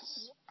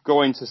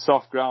 Going to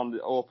soft ground,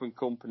 open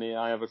company,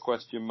 I have a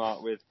question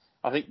mark with.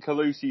 I think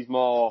Calusi's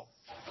more,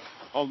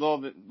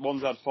 although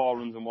one's had 4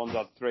 runs and one's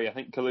had 3, I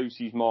think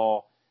Calusi's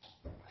more,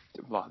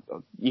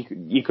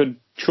 you could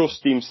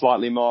trust him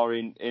slightly more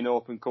in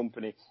open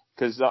company,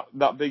 because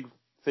that big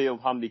field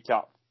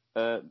handicap,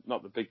 the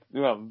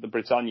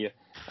Britannia,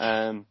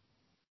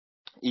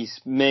 he's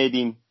made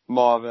him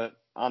more of an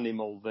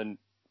animal than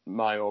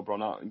My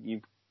Oberon.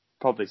 You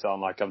probably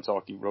sound like I'm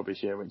talking rubbish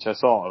here, which I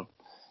sort of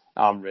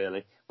am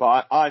really.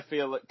 But I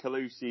feel that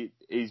Calusi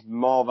is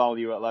more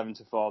value at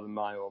 11-4 than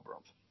My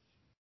Oberon.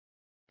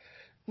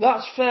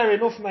 That's fair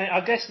enough, mate.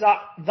 I guess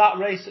that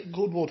race at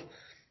Goodwood,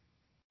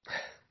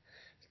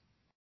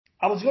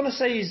 I was going to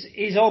say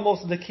is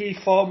almost the key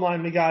form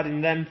line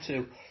regarding them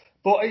two.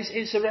 But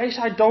it's a race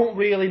I don't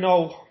really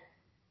know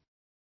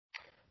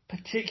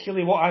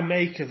particularly what I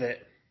make of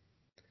it.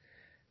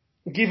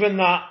 Given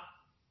that,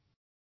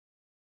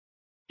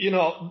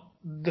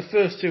 the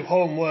first 2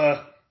 home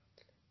were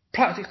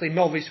practically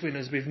novice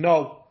winners with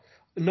no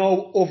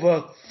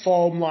other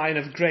form line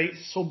of great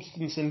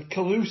substance, and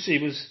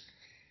Calusi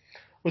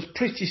was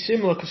pretty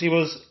similar because he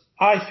was,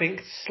 I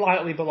think,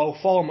 slightly below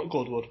form at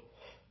Goodwood.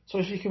 So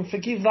if you can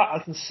forgive that,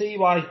 I can see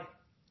why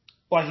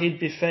he'd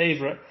be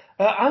favourite.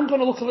 I'm going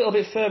to look a little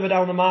bit further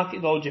down the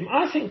market though, Jim.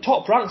 I think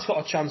Top Rank's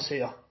got a chance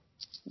here.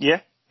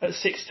 Yeah. At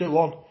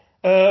 6-1.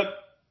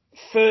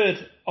 Third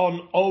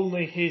on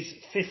only his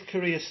 5th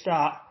career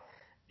start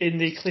in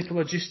the Clipper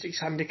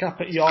Logistics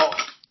handicap at York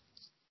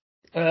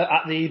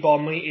at the Ebor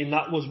meeting.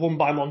 That was won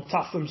by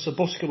Montafam.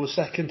 Sabuska was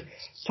second.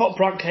 Top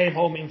Rank came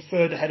home in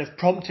third ahead of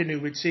Prompton, who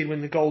we'd seen win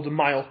the Golden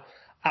Mile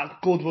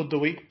at Goodwood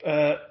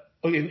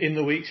in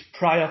the weeks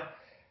prior.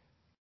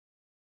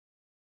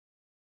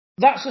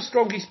 That's the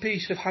strongest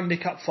piece of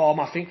handicap form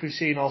I think we've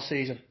seen all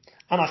season.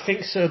 And I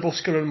think Sir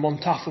Busker and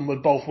Montafen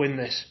would both win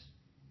this.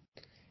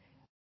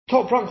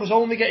 Top Rank was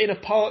only getting a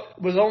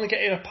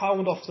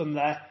pound off them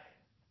there,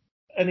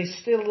 and he's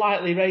still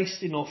lightly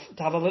raced enough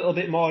to have a little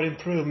bit more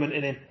improvement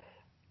in him.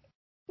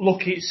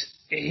 Look, he's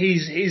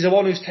the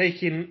one who's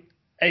taking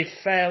a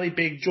fairly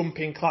big jump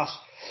in class,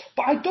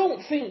 but I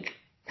don't think.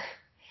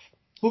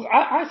 Look,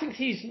 I think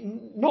he's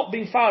not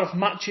been far off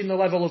matching the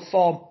level of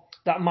form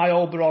that My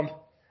Oberon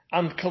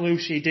and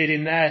Calusi did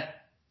in their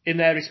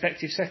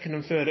respective second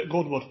and third at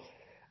Goodwood,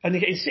 and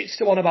you're getting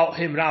 6-1 about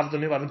him rather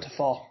than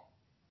 11-4.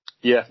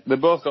 Yeah, they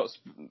both got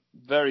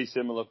very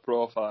similar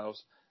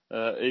profiles,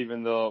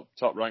 even though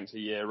Top Rank's a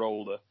year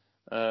older.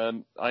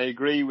 I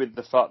agree with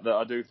the fact that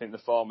I do think the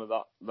form of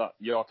that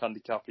York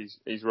handicap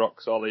is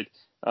rock solid,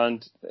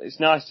 and it's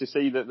nice to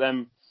see that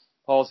them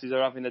horses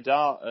are having a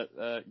dart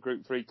at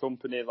Group 3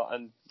 Company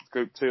and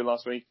Group 2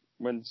 last week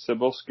when Sir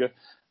Busker.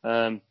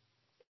 And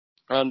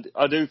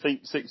I do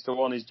think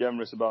 6-1 is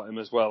generous about him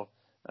as well.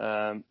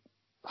 I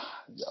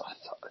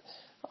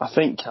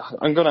think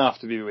I'm going to have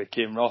to be with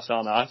Kim Ross,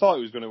 aren't I? I thought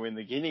he was going to win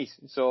the Guineas.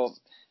 So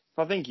if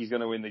I think he's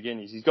going to win the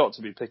Guineas, he's got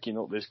to be picking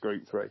up this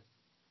Group 3.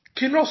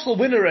 Kim Ross will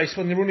win a race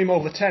when they run him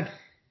over 10.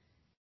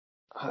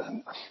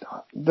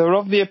 They're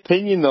of the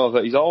opinion, though,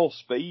 that he's all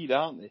speed,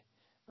 aren't they?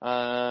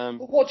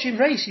 But watch him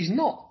race, he's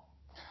not.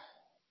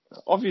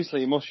 Obviously,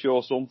 he must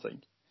show something.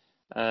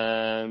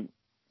 Mile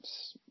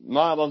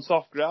on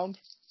soft ground.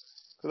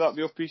 Could that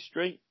be up his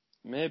street?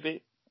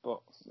 Maybe.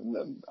 But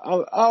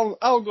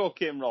I'll go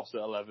Kim Ross at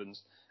 11s.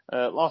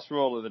 Last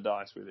roll of the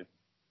dice with him.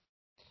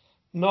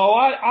 No,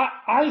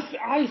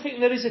 I think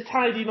there is a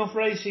tidy enough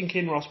race in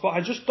Kinross, but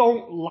I just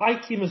don't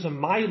like him as a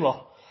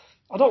miler.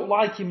 I don't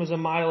like him as a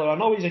miler. I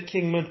know he's a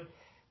Kingman,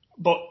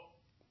 but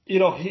you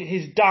know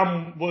his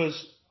dam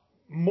was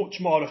much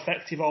more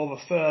effective over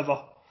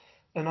further,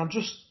 and I'm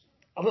just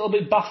a little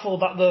bit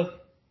baffled at the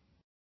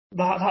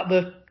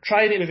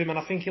trying it with him. And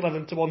I think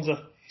 11-1's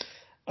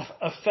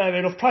a fair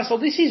enough price. So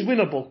this is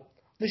winnable.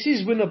 This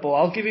is winnable.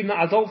 I'll give him that.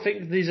 I don't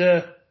think there's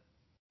a.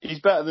 He's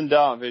better than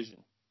Dark Vision.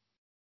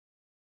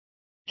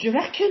 Do you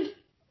reckon?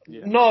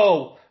 Yeah.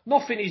 No,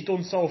 nothing he's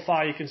done so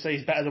far you can say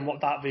is better than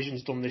what Dark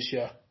Vision's done this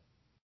year.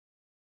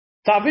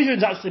 Dark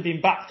Vision's actually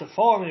been back to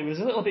form. It was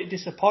a little bit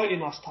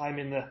disappointing last time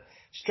in the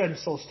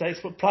Strensel Stakes,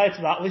 but prior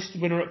to that,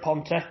 listed winner at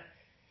Ponte,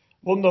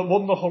 won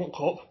the Hunt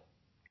Cup,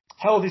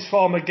 held his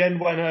form again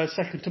when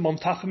second to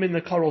Montafen in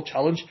the Coral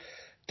Challenge.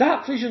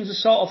 Dark Vision's the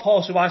sort of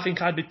horse who I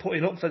think I'd be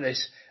putting up for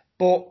this,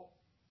 but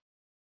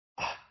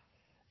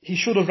he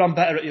should have run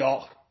better at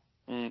York.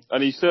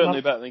 And he's certainly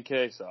better than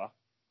Kesar.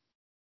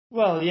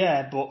 Well,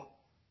 yeah, but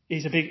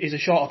he's a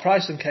shorter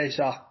price than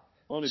Kesar.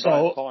 Only by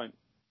a point.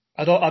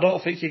 I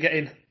don't think you're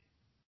getting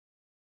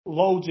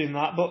loads in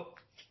that, but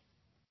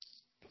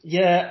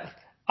yeah,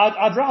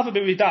 I'd rather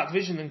be with Dark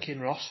Vision than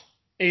Kinross,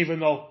 even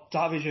though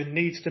Dark Vision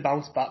needs to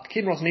bounce back.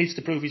 Kinross needs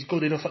to prove he's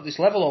good enough at this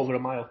level over a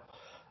mile.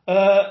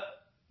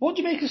 What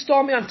do you make of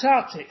Stormy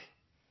Antarctic?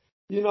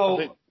 You know, I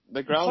think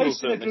the ground will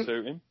certainly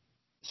suit him.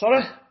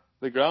 Sorry?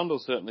 The ground will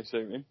certainly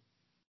suit him.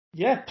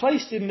 Yeah,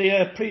 placed in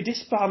the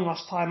Prix-d'Ispahan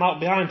last time out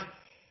behind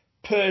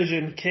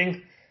Persian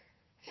King.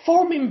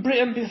 Form in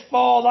Britain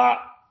before that,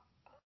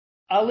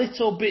 a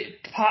little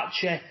bit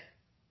patchy.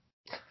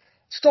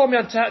 Stormy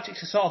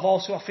Antarctic's a sort of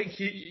also I think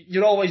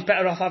you're always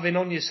better off having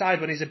on your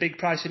side when he's a big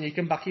price and you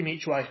can back him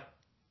each way.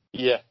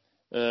 Yeah,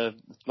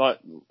 like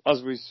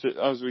as we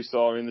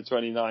saw in the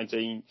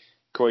 2019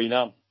 Queen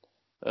Anne.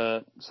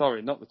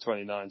 Sorry, not the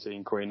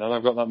 2019 Queen Anne.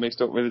 I've got that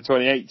mixed up with the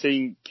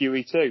 2018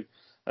 QE2.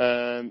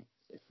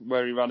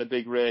 Where he ran a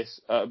big race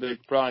at a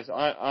big price.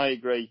 I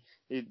agree.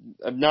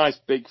 A nice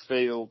big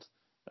field,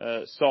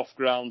 soft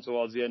ground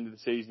towards the end of the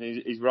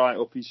season. He's right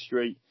up his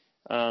street.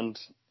 And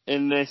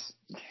in this,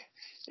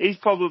 he's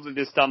probably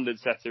the standard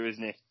setter,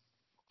 isn't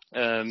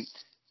he?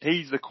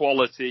 He's the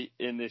quality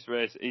in this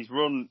race. He's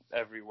run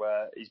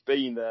everywhere. He's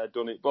been there,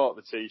 done it, bought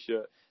the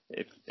T-shirt.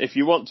 If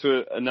you want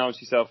to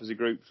announce yourself as a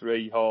Group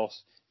 3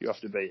 horse, you have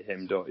to beat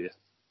him, don't you?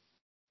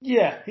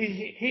 Yeah,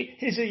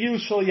 he's a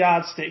useful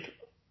yardstick.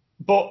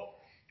 But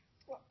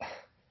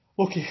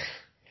look,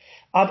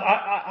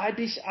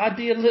 I'd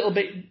be a little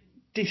bit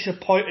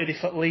disappointed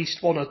if at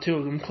least one or two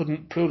of them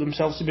couldn't prove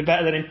themselves to be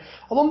better than him.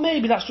 Although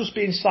maybe that's just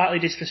being slightly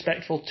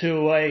disrespectful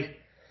to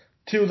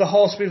the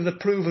horse with the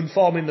proven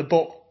form in the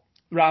book,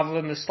 rather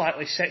than the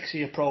slightly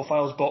sexier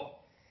profiles. But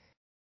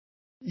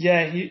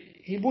yeah,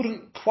 he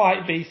wouldn't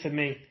quite be for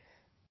me.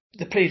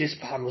 The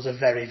Prix-d'Ispahan was a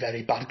very,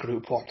 very bad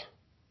Group 1.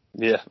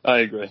 Yeah, I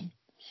agree.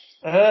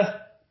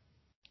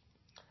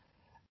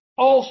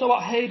 Also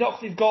at Haydock,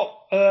 they've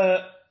got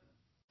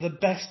the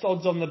best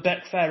odds on the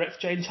Betfair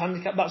Exchange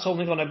handicap. That's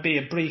only going to be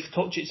a brief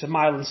touch. It's 1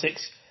 mile and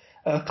 6.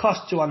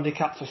 Class 2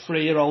 handicap for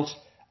 3-year-olds,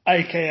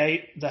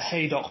 a.k.a. the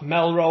Haydock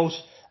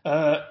Melrose.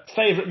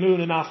 Favourite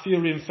Moon and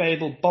Arthurian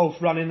Fable both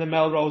ran in the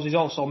Melrose. Is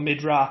also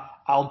Midra,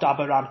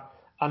 Aldabaran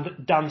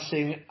and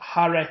Dancing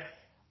Harry.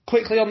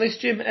 Quickly on this,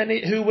 Jim,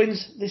 who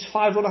wins this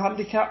 5-runner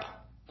handicap?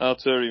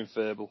 Arthurian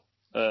Fable.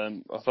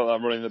 I thought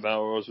that running the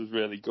Melrose was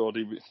really good.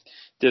 He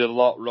did a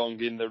lot wrong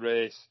in the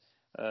race,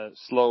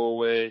 slow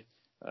away,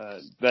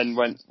 then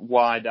went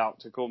wide out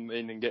to come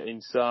in and get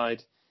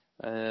inside.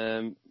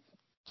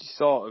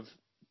 Sort of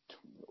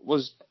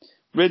was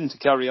ridden to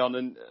carry on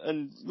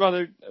and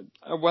rather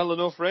a well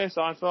enough race,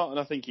 I thought, and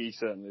I think he's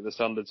certainly the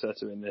standard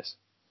setter in this.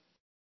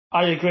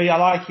 I agree. I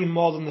like him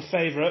more than the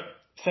favourite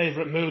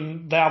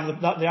Moon. They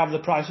have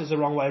the prices the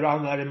wrong way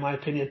around there, in my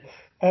opinion.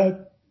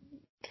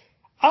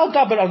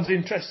 Aldebaran's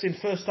interesting.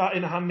 First start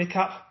in a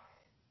handicap.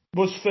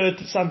 Was third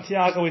to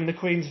Santiago in the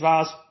Queen's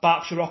Vase.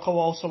 Berkshire Rocco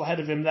also ahead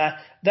of him there.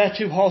 They're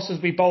two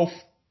horses we both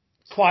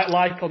quite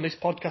like on this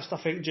podcast,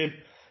 I think, Jim.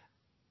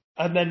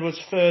 And then was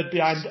third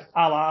behind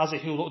Al Azi,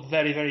 who looked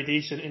very, very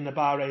decent in the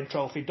Bahrain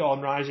Trophy.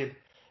 Dawn Rising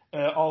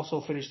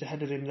also finished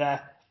ahead of him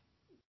there.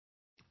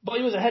 But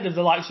he was ahead of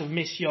the likes of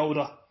Miss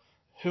Yoda,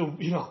 who,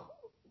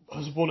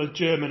 has won a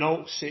German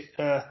Oaks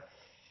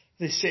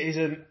this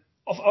season.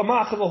 A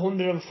mark of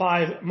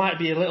 105 might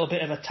be a little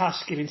bit of a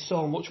task, giving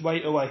so much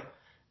weight away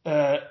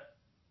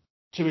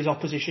to his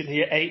opposition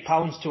here.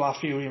 £8 to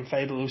Arthurian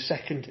Fable, who's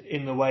second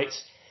in the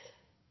weights.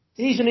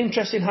 He's an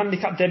interesting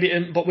handicap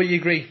debutant, but we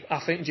agree, I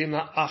think, Jim,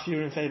 that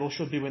Arthurian Fable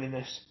should be winning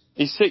this.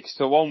 He's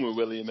 6-1 with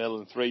William Hill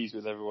and 3s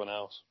with everyone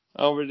else.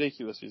 How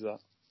ridiculous is that?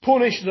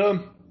 Punish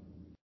them.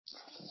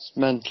 It's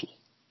mental.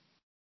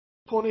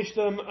 Punish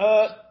them.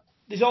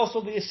 There's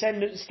also the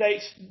Ascendant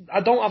Stakes.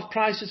 I don't have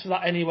prices for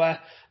that anywhere.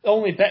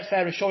 Only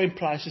Betfair are showing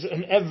prices,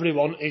 and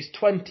everyone is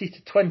 20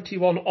 to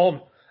 21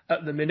 on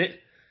at the minute.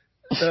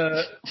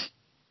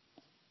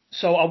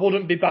 So I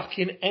wouldn't be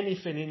backing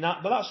anything in that.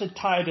 But that's a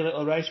tidy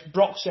little race.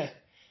 Broxy,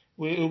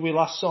 who we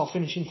last saw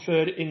finishing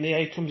third in the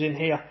A, comes in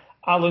here.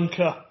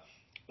 Alenka,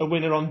 a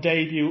winner on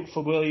debut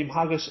for William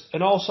Haggas.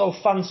 And also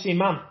Fancy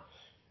Man,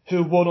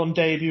 who won on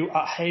debut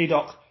at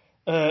Haydock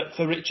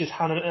for Richard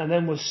Hannon, and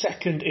then was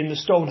second in the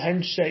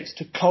Stonehenge Stakes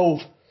to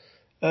Cove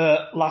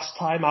last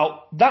time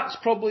out. That's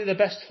probably the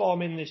best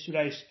form in this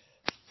race.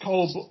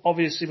 Cove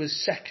obviously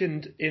was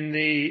second in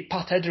the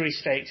Pat Edery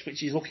Stakes,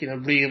 which is looking a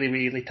really,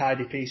 really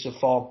tidy piece of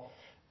form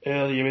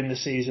earlier in the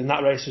season.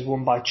 That race was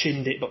won by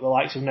Chindit, but the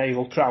likes of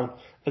Naval Crown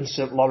and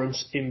St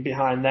Lawrence in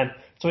behind them.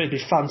 So it'd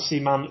be Fancy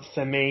Man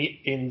for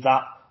me in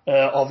that.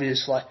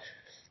 Obviously,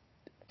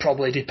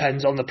 probably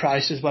depends on the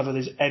prices, whether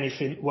there's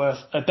anything worth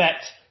a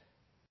bet.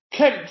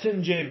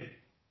 Kempton, Jim.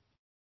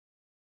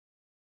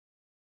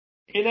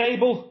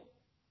 Enable,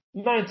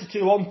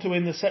 92-1 to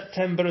win the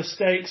September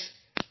Stakes.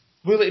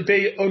 Will it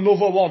be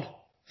another one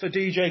for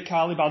DJ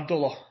Carly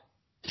Bandullo?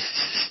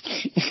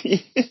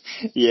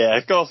 Yeah,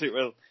 of course it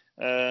will.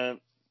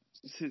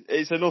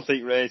 It's a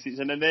nothing race. It's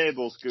an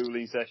Enable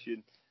schooling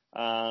session,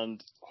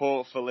 and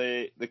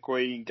hopefully the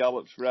Queen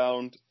gallops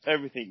round.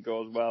 Everything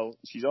goes well.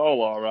 She's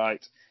all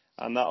right,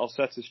 and that'll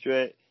set her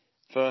straight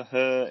for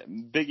her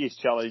biggest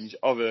challenge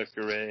of her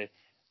career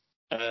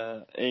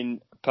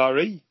in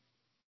Paris.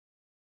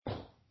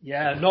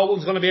 Yeah, no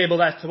one's going to be able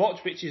there to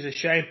watch, which is a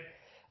shame.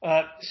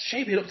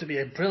 Shaping up to be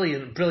a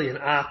brilliant, brilliant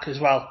arc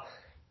as well.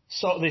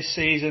 So this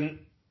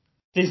season,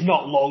 there's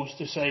not loads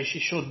to say. She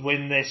should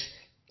win this.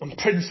 And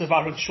Prince of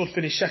Arran should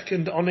finish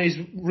second on his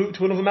route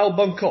to another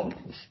Melbourne Cup.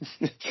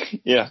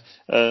 Yeah,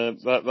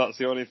 that's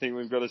the only thing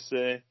we've got to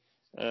say.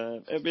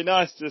 It'd be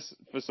nice just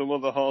for some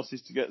other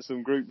horses to get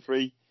some Group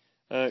 3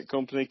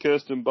 company.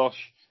 Kirsten Bosch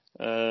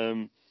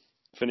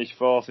finished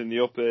fourth in the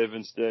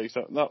Uphaven Stakes.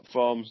 That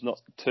form's not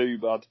too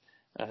bad.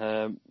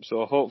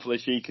 So hopefully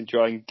she can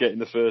try and get in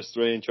the first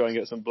three and try and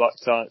get some black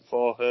type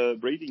for her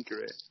breeding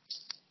career.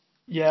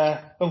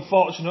 Yeah,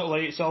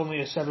 unfortunately it's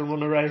only a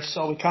 7-runner race,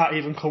 so we can't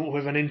even come up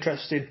with an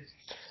interesting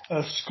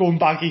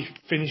Scumbaggy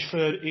finish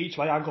third each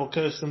way. Angle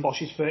Kirsten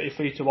Bosch is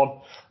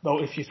 33-1,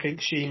 though if you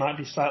think she might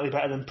be slightly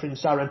better than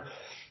Prince Arran.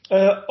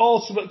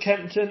 Also at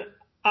Kempton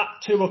at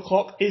 2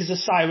 o'clock is the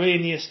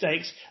Cyrenia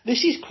Stakes.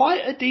 This is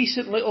quite a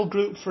decent little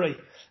Group 3.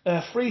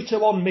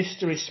 3-1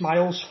 Mystery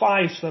Smiles,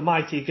 5's for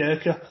Mighty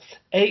Gurkha,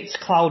 8's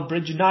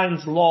Cloudbridge,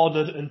 9's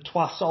Lauded and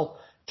Twassel,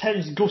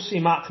 10's Gussie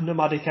Mac,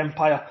 Nomadic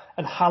Empire,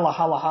 and Hala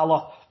Hala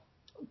Hala,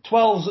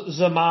 12's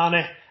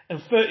Zamane,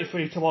 and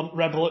 33-1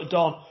 Rebel at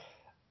Dawn.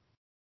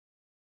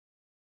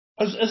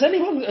 Has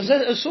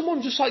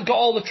someone just got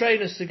all the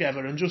trainers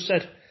together and just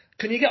said,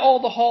 can you get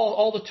all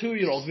the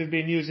 2-year-olds we've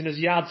been using as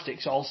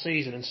yardsticks all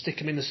season and stick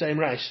them in the same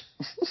race?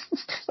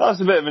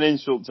 That's a bit of an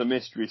insult to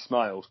Mystery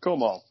Smiles.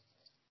 Come on.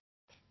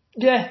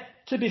 Yeah,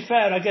 to be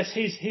fair, I guess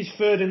he's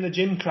third in the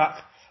gym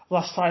crack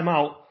last time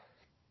out.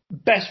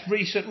 Best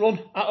recent run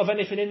out of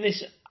anything in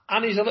this,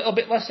 and he's a little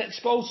bit less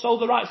exposed, so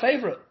the right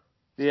favourite.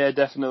 Yeah,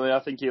 definitely.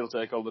 I think he'll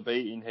take all the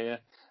beating here.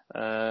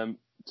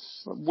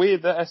 It's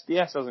weird that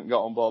SDS hasn't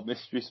got on board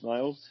Mystery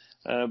Smiles,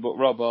 but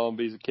Rob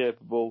Hornby's a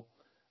capable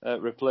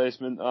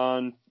replacement,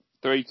 and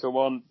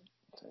 3-1.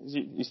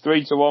 He's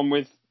 3-1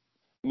 with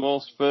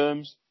most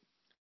firms,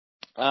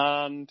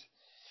 and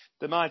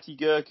the Mighty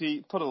Gurkha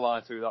put a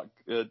line through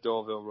that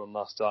Deauville run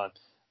last time.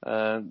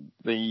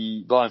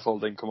 The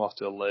blindfold didn't come off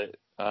till late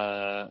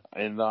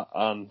in that,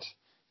 and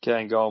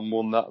Cairngorm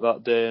won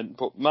that day.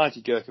 But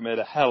Mighty Gurkha made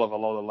a hell of a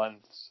lot of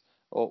lengths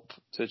up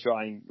to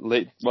try and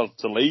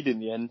to lead in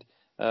the end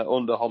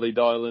under Holly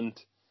Doyle, and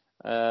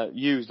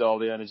used all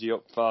the energy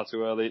up far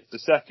too early. The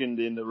second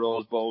in the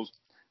Rose Bowl's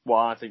what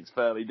I think is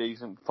fairly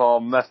decent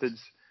form.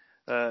 Methods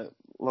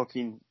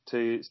looking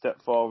to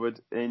step forward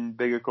in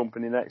bigger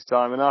company next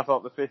time, and I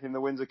thought the fifth in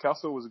the Windsor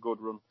Castle was a good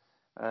run.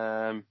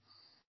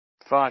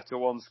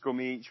 5-1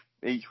 scummy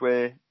each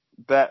way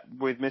bet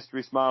with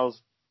Mystery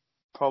Smiles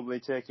probably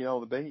taking all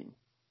the beating.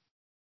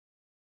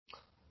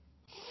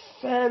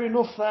 Fair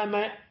enough there,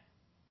 mate.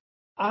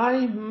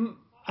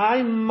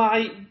 I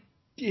might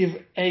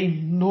give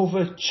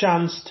another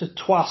chance to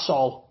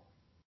Twassol,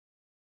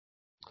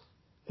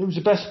 who's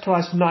the best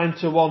priced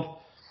 9-1.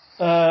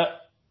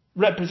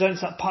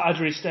 Represents that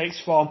Patterdry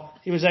Stakes form.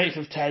 He was 8th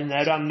of 10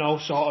 there, ran no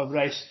sort of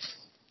race.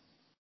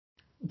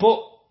 But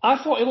I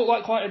thought he looked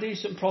like quite a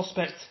decent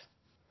prospect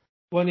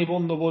when he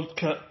won the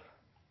Woodcote.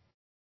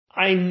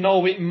 I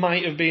know it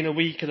might have been a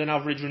weaker than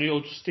average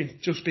renewal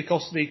just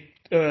because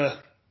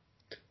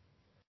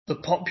the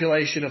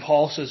population of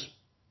horses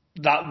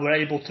that were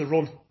able to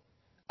run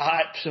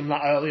at Epsom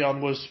that early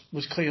on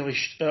was clearly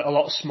a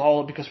lot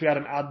smaller because we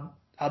hadn't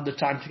had the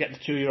time to get the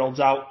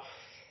 2-year-olds out.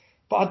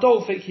 But I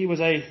don't think he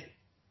was a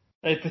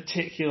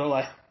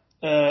particularly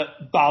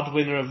bad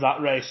winner of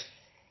that race.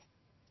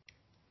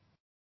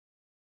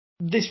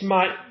 This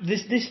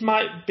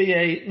might be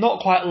a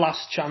not quite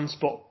last chance,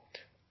 but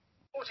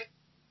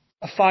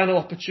a final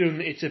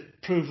opportunity to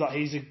prove that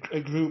he's a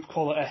group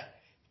quality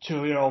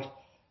 2-year-old.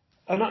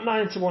 And at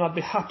 9-1, I'd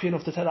be happy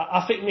enough to take that.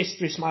 I think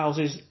Mystery Smiles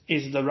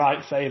is the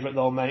right favourite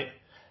though, mate.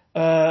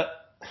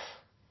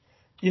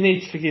 You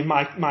need to forgive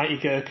Mighty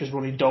Gurkha's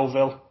run in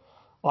Deauville,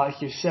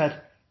 like you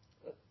said.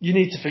 You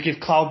need to forgive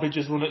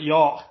Cloudbridge's run at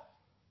York.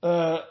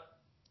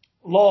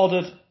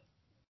 Lauded,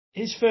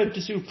 his third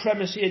to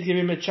Supremacy had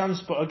given him a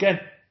chance, but again,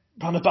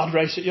 ran a bad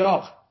race at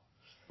York.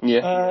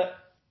 Yeah.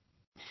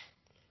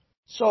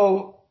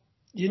 So,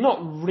 you're not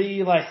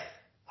really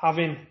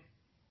having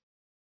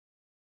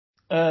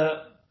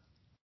the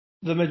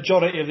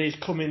majority of these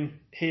coming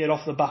here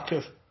off the back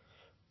of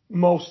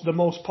the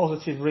most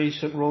positive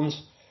recent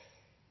runs.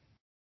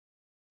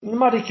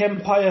 Nomadic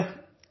Empire,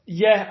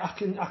 yeah,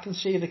 I can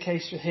see the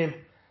case for him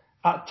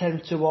at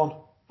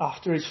 10-1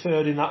 after his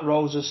third in that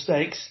Rosa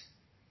Stakes.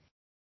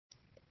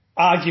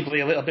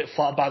 Arguably a little bit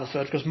flattered by the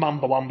third because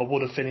Mamba Wamba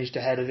would have finished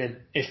ahead of him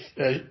if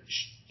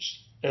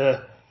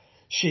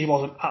she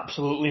wasn't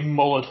absolutely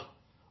mullered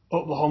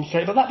up the home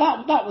straight. But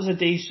that was a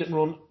decent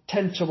run.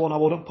 10-1, I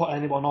wouldn't put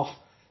anyone off.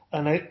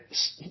 And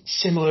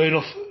similar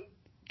enough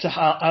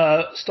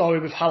to story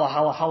with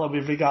Hala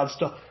with regards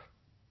to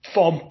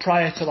form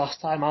prior to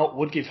last time out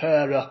would give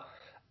her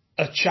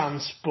a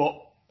chance, but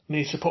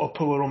needs to put a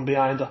poor run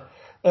behind her.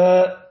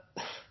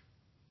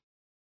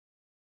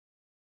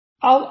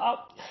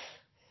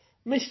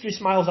 Mystery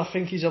Smiles, I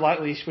think he's a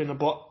likeliest winner,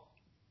 but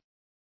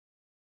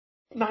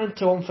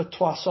 9-1 for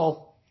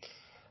Twassol.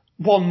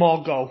 One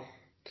more go.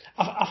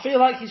 I feel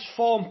like his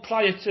form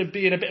prior to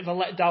being a bit of a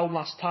letdown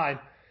last time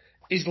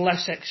is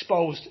less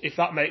exposed, if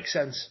that makes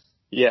sense.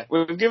 Yeah,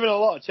 we've given a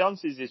lot of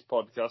chances this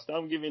podcast.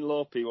 I'm giving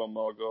Lopi one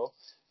more go.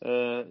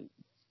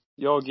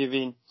 You're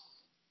giving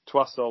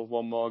Twassol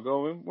one more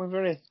go. We're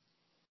very...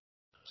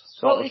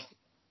 Well,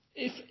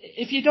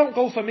 if you don't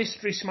go for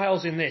Mystery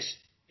Smiles in this,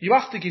 you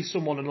have to give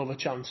someone another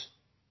chance.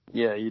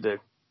 Yeah, you do.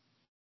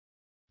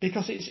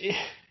 Because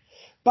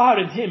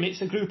barring him,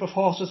 it's a group of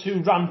horses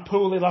who ran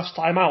poorly last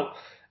time out.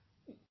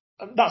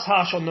 That's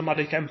harsh on the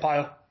Nomadic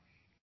Empire,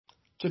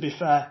 to be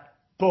fair.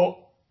 But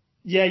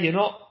yeah, you're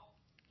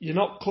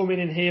not coming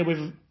in here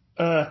with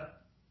a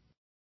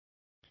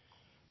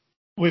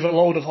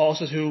load of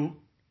horses who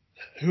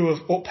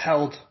have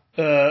upheld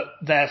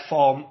their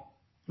form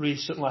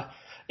recently.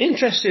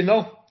 Interesting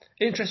though.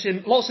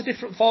 Interesting. Lots of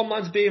different form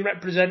lines being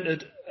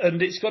represented,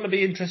 and it's going to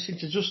be interesting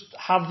to just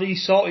have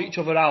these sort each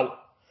other out.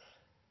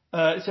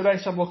 It's a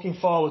race I'm looking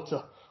forward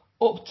to.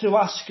 Up to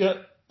Ascot,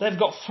 they've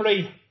got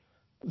 3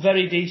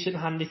 very decent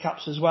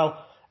handicaps as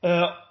well.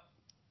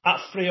 At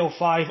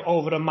 3:05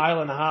 over a mile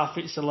and a half,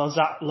 it's the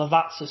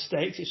Lavazza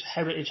Stakes. It's a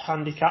heritage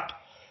handicap,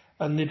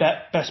 and the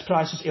best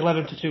price is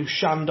 11-2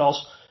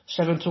 Chandos,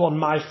 7-1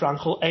 My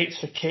Frankel, 8's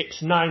for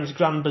Kicks, 9's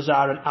Grand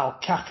Bazaar and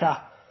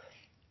Alcaca,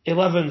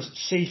 11's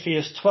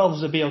Cepheus,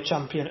 12's Zabeel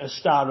Champion, a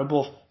star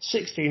above,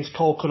 16's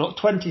Coconut,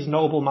 20's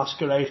Noble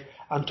Masquerade,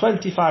 and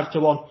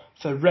 25-1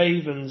 for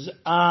Ravens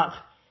Ark.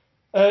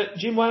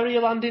 Jim, where are you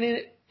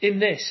landing in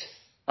this?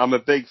 I'm a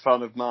big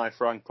fan of My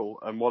Frankel,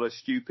 and what a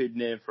stupid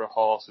name for a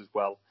horse as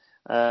well.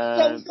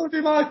 That's going to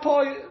be my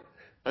point.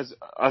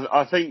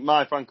 I think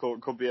My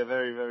Frankel could be a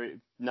very, very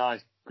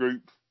nice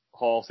group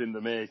horse in the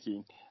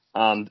making,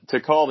 and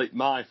to call it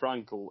My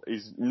Frankel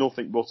is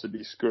nothing but a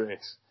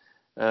disgrace.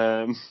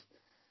 I've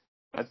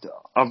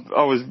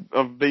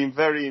been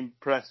very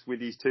impressed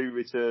with his 2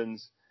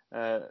 returns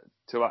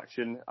to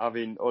action,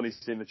 having only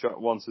seen the track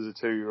once as a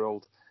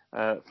 2-year-old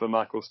for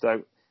Michael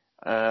Stout.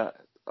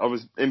 I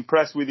was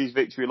impressed with his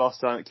victory last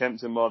time at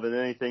Kempton more than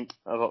anything.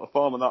 I thought the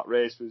form of that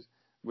race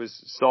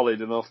was solid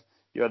enough.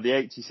 You had the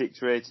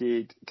 86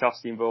 rated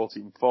Casting Vault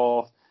in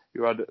 4th.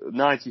 You had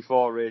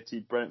 94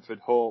 rated Brentford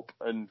Hope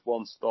and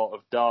one sort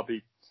of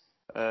Derby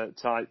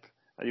type.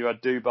 And you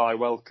had Dubai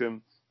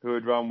Welcome, who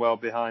had run well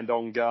behind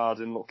On Guard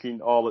and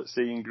looking all at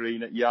sea and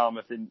green at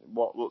Yarmouth in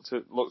what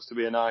looks to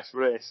be a nice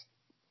race.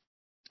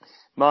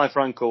 My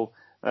Frankel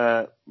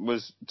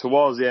was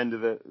towards the end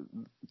of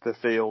the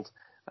field,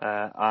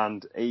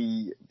 and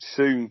he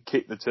soon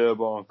kicked the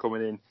turbo on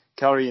coming in,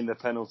 carrying the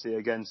penalty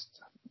against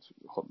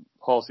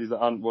horses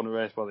that hadn't won a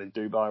race, well, in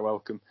Dubai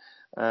Welcome,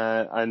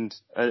 and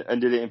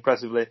did it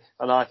impressively.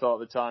 And I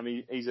thought at the time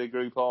he's a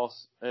group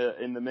horse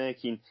in the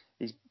making.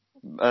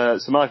 Sir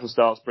Michael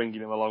starts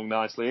bringing him along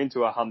nicely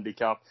into a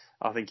handicap.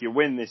 I think he'll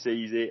win this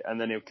easy, and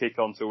then he'll kick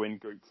on to win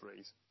Group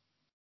 3s.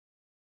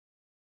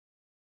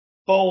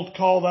 Bold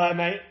call there,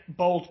 mate.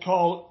 Bold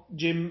call,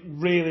 Jim.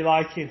 Really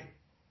liking.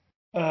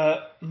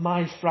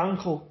 My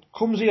Frankel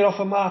comes here off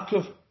a mark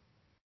of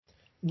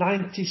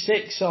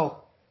 96,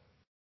 so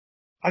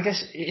I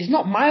guess he's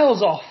not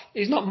miles off.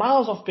 He's not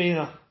miles off being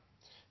a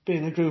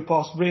group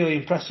horse. Really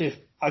impressive.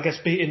 I guess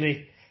beating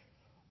the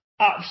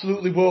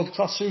absolutely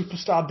world-class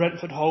superstar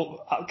Brentford Hope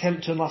at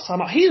Kempton last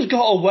time. He's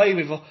got away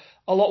with a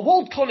lot.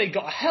 Wald Connie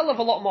got a hell of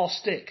a lot more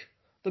stick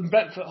than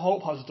Brentford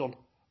Hope has done.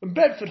 And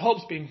Brentford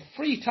Hope's been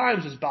 3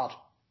 times as bad.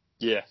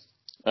 Yeah,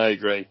 I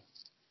agree.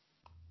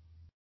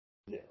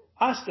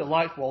 I still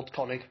like Wald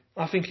Koenig.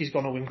 I think he's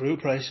going to win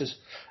group races.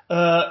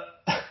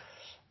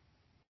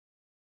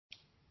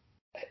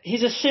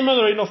 He's a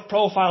similar enough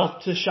profile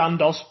to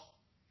Chandos.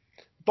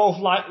 Both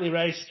lightly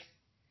raced.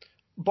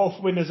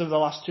 Both winners of the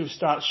last 2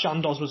 starts.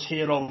 Chandos was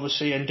here over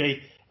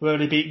C&D, where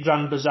he beat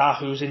Grand Bazaar,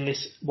 who's in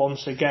this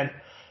once again.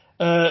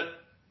 Again,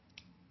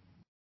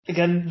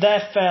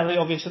 they're fairly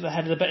obvious at the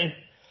head of the betting.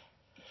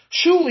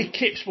 Surely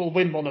Kipps will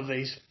win one of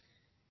these.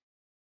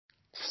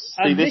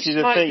 See, this is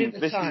the thing.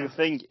 This is the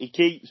thing. He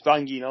keeps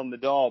banging on the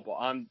door, but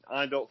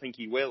I don't think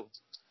he will.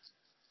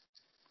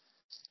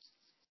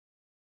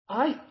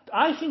 I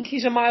think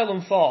he's a 1 mile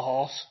and 4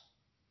 horse.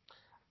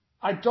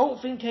 I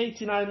don't think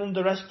 89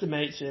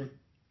 underestimates him.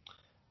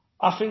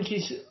 I think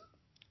he's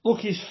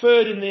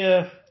 3rd in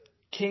the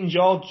King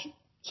George.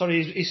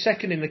 Sorry, he's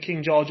 2nd in the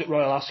King George at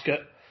Royal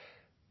Ascot.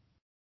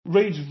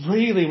 Reads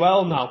really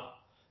well now.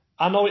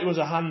 I know it was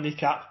a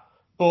handicap,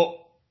 but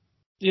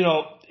you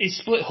know, he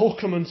split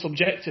Hookham and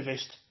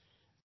Subjectivist.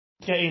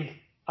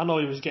 I know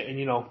he was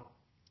getting,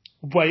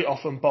 weight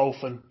off them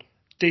both and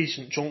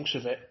decent chunks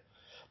of it.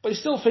 But he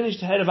still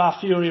finished ahead of our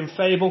Fury and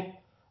Fable,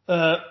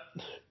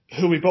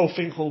 who we both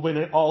think will win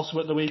it also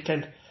at the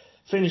weekend.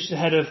 Finished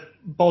ahead of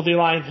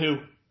Bodyline, who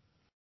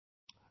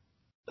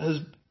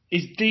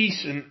is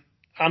decent.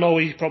 I know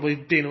he's probably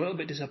been a little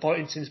bit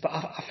disappointing since, but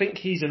I think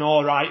he's an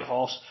alright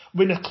horse.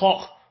 Winner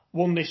Clock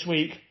won this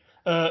week.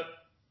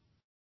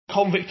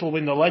 Convict will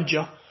win the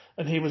Ledger,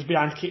 and he was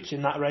behind Kipps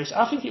in that race.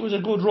 I think it was a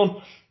good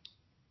run.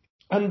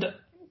 And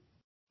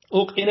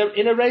look,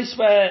 in a race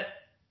where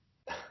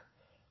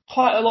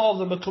quite a lot of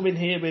them are coming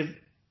here with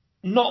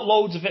not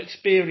loads of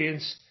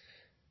experience,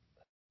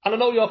 and I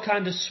know you're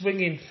kind of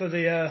swinging for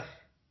the,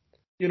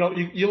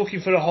 you're looking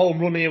for a home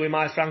run here with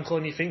My Frankel,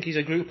 and you think he's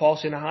a group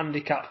horse in a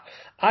handicap.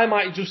 I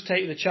might just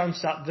take the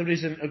chance that there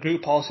isn't a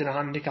group horse in a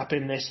handicap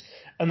in this,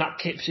 and that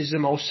Kipps is the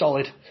most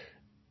solid.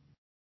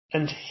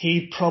 And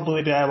he'd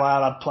probably be where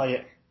I'd play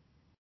it.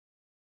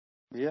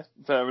 Yeah,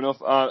 fair enough.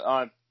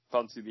 I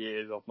fancy the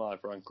ears off My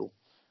Frankel.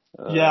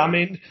 Yeah, I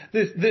mean,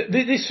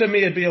 this for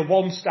me would be a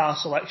 1-star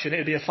selection.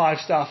 It'd be a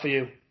 5-star for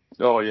you.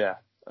 Oh yeah,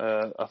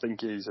 I think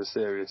he's a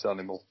serious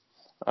animal,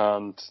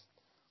 and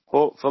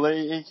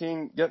hopefully he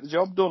can get the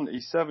job done.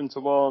 He's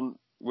 7-1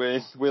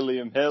 with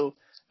William Hill,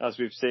 as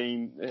we've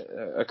seen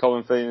a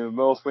common theme of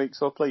most weeks.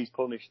 So please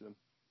punish them.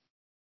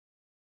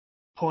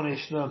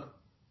 Punish them.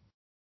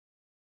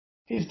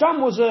 His dad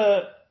was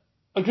a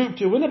Group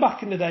 2 winner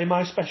back in the day,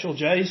 My Special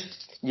J's.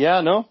 Yeah,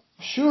 I know.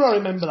 Sure, I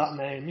remember that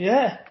name,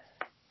 yeah.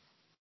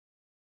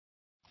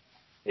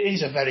 It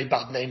is a very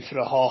bad name for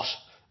a horse.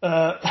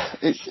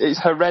 It's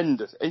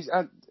horrendous.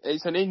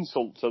 It's an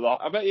insult to that.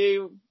 I bet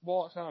you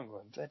walked around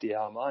going, bloody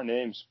hell, my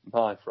name's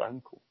My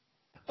Frankel.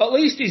 At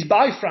least he's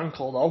by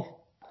Frankel, though.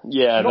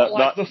 Yeah,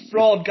 Not the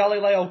fraud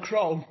Galileo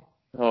Chrome.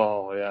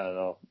 Oh, yeah,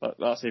 no.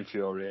 That's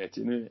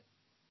infuriating, isn't it?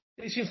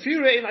 It's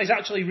infuriating that he's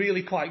actually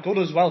really quite good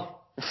as well.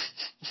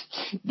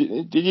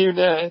 Did you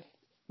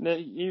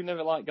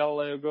never like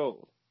Galileo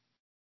Gold?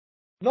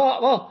 No,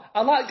 well,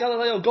 I like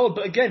Galileo Gold,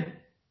 but again,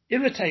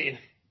 irritating.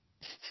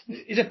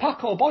 He's a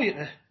Paco boy,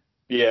 isn't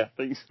he? Yeah, I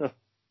think so.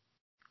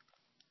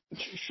 It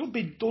should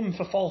be done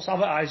for false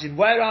advertising.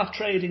 Where are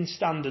trading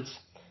standards?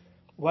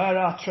 Where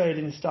are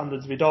trading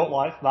standards? We don't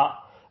like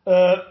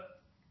that.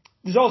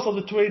 There's also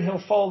the Tween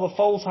Hill Follow the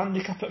Foals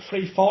handicap at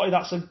 340.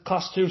 That's a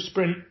Class 2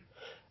 sprint.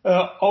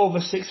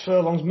 Over 6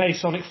 furlongs,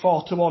 Masonic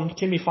 4-1,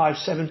 Timmy 5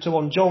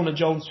 7-1, Jonah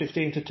Jones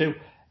 15-2,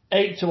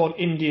 8-1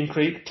 Indian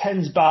Creek,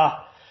 10's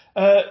Bar.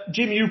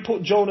 Jim, you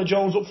put Jonah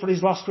Jones up for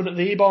his last run at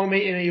the E-Boy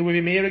meeting. Are you with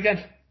him here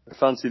again? I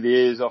fancy the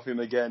ears off him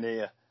again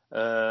here.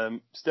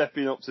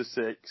 Stepping up to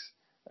 6.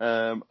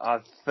 I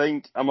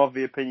think I'm of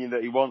the opinion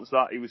that he wants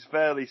that. He was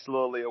fairly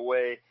slowly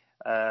away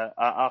at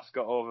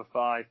Ascot over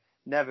 5.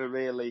 Never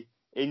really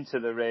into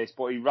the race,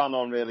 but he ran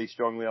on really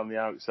strongly on the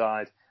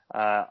outside.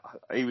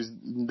 He was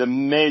the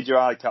major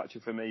eye catcher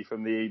for me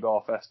from the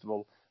Ebor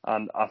Festival,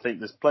 and I think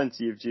there's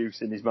plenty of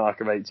juice in his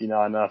mark of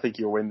 89, and I think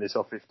he'll win this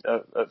at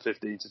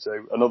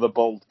 15-2. Another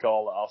bold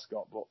call at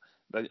Ascot, but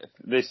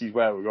this is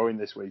where we're going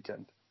this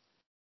weekend.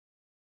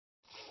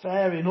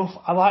 Fair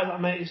enough. I like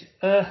that, mate.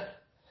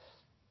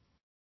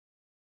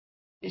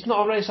 It's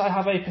not a race I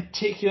have a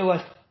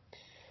particularly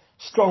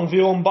strong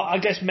view on, but I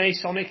guess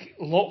Masonic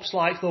looks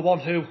like the one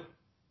who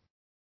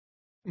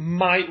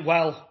might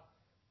well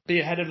be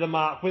ahead of the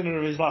mark, winner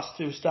of his last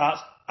 2 starts.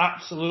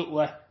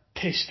 Absolutely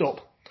pissed up,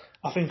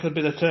 I think would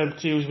be the term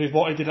to use with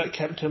what he did at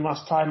Kempton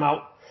last time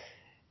out.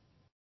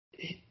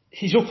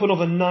 He's up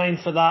another 9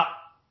 for that.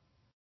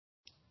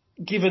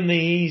 Given the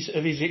ease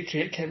of his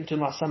victory at Kempton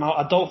last time out,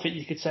 I don't think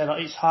you could say that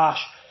it's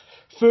harsh.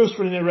 First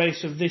run in a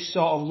race of this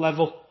sort of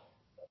level,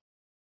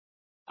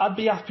 I'd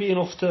be happy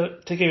enough to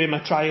give him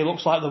a try. He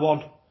looks like the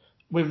one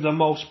with the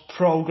most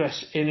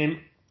progress in him.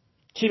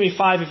 Timmy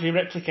 5, if he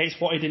replicates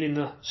what he did in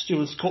the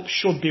Stewards Cup,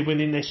 should be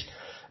winning this,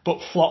 but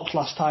flopped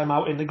last time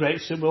out in the Great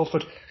St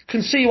Wilford.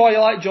 Can see why you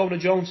like Jonah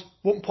Jones.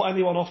 Wouldn't put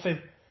anyone off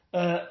him.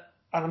 And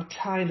I'm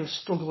kind of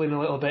struggling a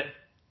little bit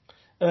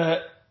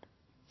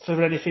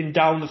for anything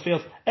down the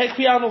field.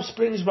 Equiano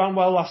Springs ran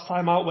well last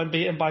time out when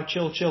beaten by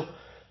Chill Chill.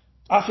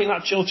 I think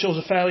that Chill Chill's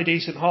a fairly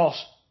decent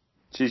horse.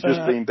 She's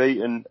just been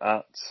beaten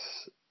at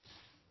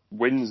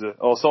Windsor,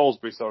 or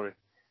Salisbury, sorry.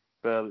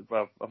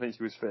 Well, I think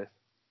she was 5th.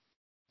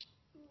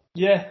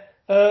 Yeah,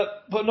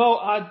 but no,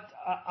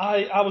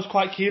 I was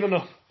quite keen on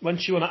her when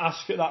she won at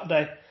Ascot that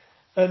day,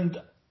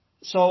 and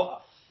so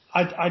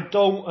I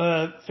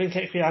don't think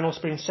Equiano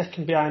Springs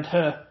second behind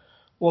her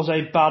was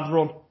a bad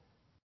run.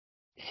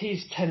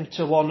 He's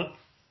 10-1,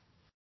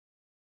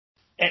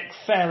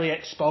 fairly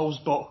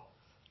exposed, but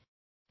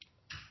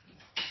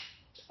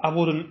I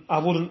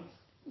wouldn't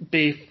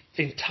be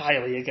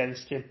entirely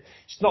against him.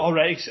 It's not a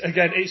race.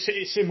 Again,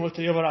 it's similar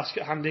to the other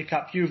Ascot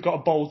handicap. You've got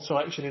a bold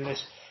selection in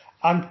this.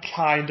 I'm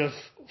kind of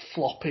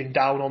flopping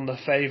down on the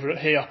favourite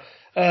here.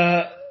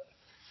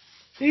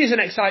 He is an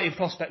exciting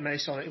prospect,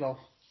 Masonic, though.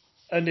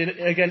 And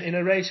in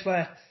a race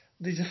where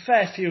there's a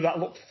fair few that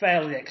look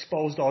fairly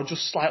exposed or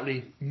just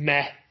slightly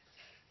meh,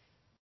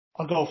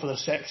 I'll go for the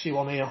sexy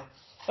one here.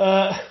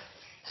 At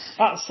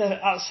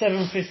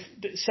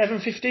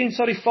 7:15,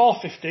 sorry,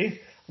 4:15.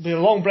 There'll be a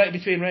long break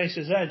between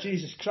races there.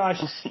 Jesus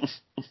Christ.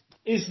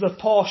 Is the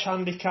Porsche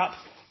handicap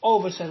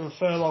over 7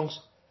 furlongs,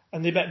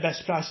 and they bet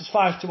best prices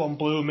 5-1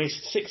 Blue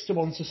Mist,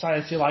 6-1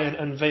 Society Lion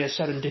and Via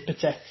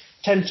Serendipity,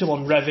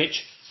 10-1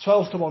 Revich,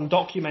 12-1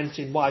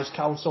 Documenting Wise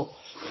Counsel,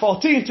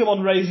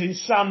 14-1 Raising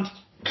Sand.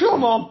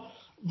 Come on,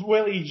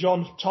 Willie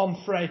John, Tom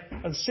Frey,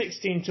 and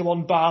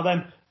 16-1 Bar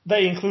Them.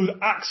 They include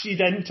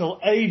Accidental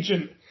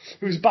Agent,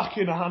 who's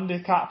backing a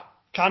handicap.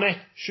 Can he?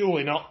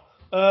 Surely not.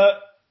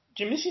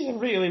 Jim, this is a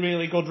really,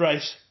 really good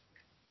race.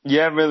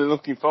 Yeah, I'm really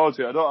looking forward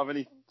to it. I don't have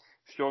any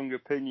strong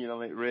opinion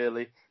on it,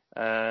 really.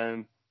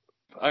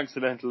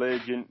 Accidental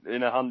Agent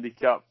in a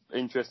handicap,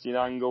 interesting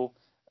angle.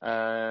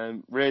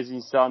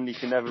 Raising Sand, you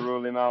can never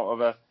rule him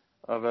out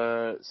of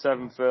a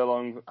 7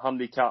 furlong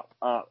handicap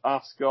at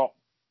Ascot.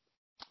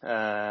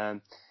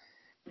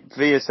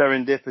 Via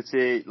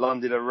Serendipity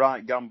landed a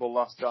right gamble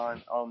last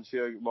time on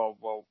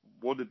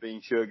would have been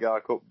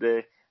Shergar Cup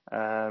Day.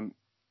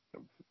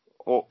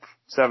 Up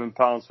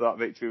 £7 for that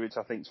victory, which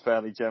I think is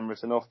fairly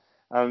generous enough.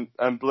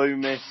 And Blue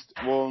Mist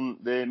won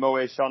the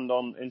Moët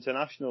Chandon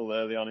International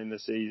early on in the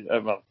season,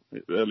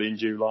 early in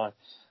July,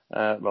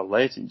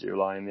 late in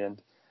July in the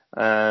end,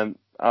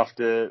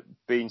 after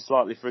being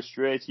slightly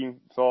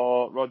frustrating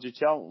for Roger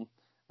Charlton.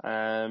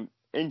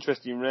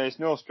 Interesting race,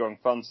 no strong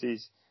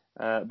fancies,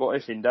 but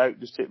if in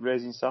doubt, just tip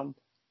Raising Sand.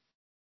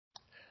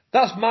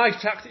 That's my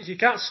tactics. You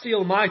can't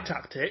steal my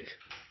tactic.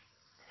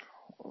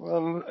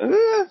 Well,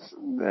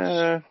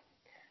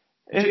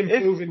 Jim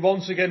proving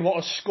once again what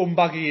a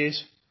scumbag he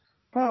is.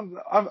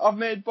 Well, I've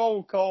made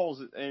bold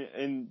calls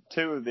in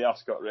 2 of the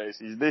Ascot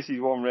races. This is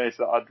one race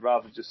that I'd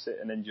rather just sit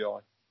and enjoy.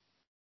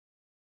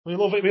 We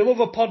love it. We love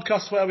a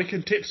podcast where we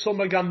can tip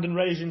Summergand and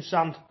Raising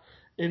Sand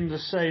in the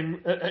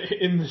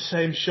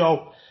same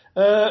show.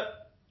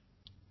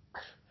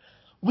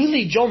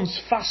 Willie John's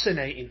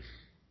fascinating.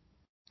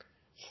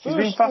 He's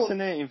been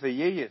fascinating for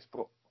years,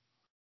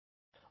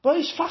 but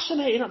he's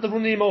fascinating at the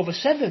running him over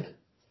 7.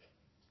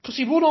 Because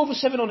he won over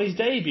 7 on his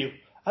debut,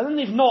 and then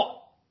they've not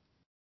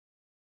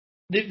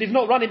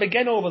run him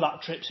again over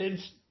that trip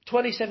since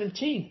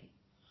 2017.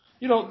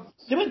 You know,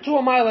 they went to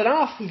 1.5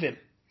 miles with him,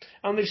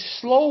 and they've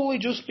slowly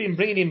just been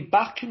bringing him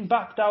back and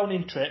back down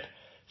in trip.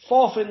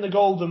 4th in the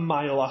Golden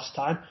Mile last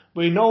time.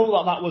 We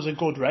know that was a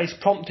good race.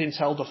 Promptings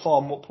held the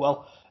form up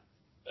well.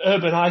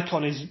 Urban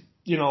Icon is,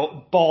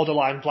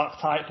 borderline black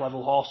type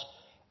level horse.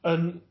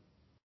 And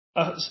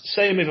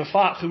same with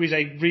Afak, who is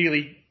a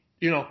really,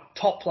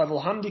 top level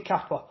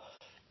handicapper.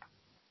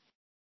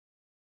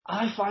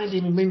 I find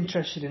him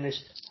interested in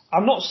this.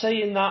 I'm not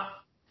saying that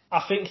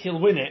I think he'll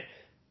win it.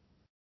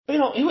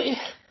 But,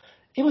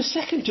 he was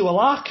second to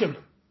Alarcom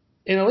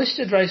in a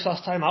listed race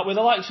last time out with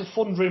the likes of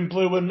Thundering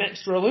Blue and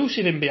Next to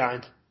Elusive in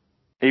behind.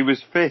 He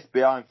was 5th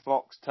behind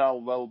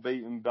Foxtel, well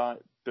beaten by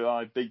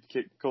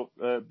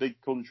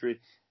Big Country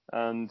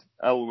and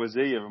El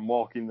Wazir and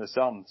Walking the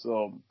Sand.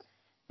 So,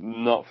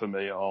 not for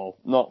me at all.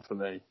 Not for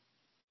me.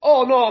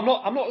 Oh no,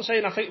 I'm not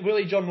saying I think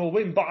Willie John will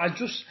win, but I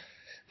just,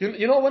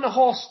 you know, when a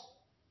horse,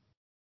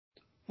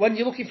 when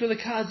you're looking through the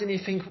cards and you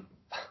think,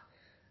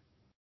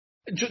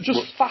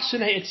 just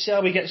fascinated to see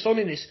how he gets on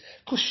in this.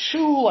 Because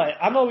surely,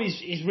 I know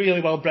he's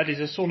really well bred, he's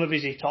a son of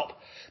Izzy Top,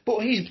 but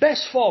his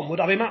best form would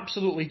have him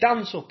absolutely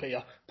dance up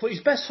here. But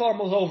his best form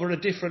was over a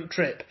different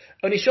trip,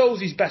 and he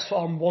shows his best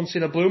form once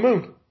in a blue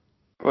moon.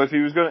 Well,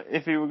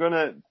 if he were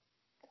gonna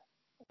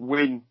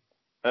win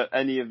at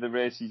any of the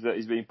races that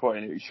he's been put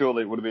in,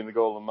 surely it would have been the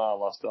Golden Mile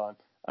last time.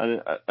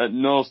 And at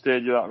no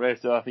stage of that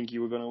race did I think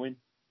you were going to win.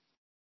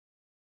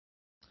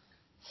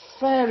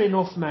 Fair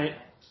enough, mate.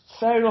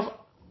 Fair enough.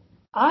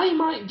 I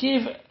might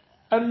give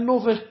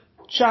another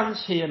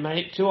chance here,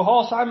 mate, to a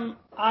horse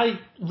I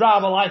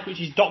rather like, which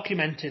is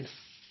Documenting,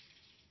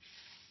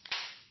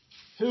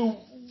 who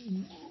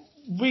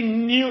we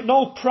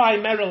know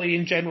primarily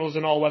in general as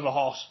an all-weather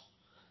horse.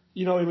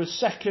 You know, he was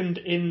second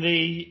in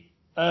the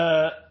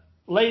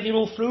Lady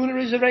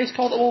Wolfruna is a race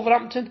called at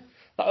Wolverhampton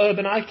that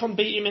Urban Icon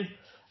beat him in,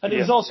 and he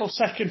was also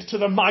second to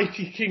the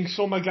mighty King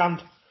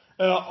Summergand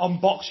on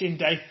Boxing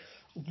Day.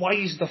 Why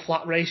is the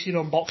flat racing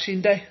on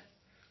Boxing Day?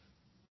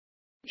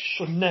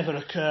 Should never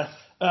occur.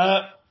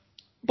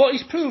 But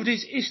he's proved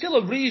he's still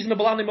a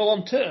reasonable animal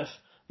on turf.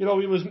 You know,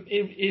 he was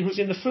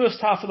in the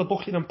first half of the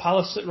Buckingham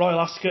Palace at Royal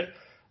Ascot,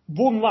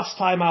 won last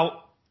time out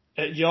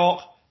at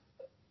York.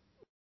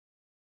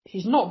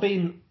 He's not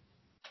been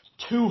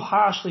too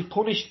harshly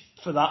punished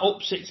for that, up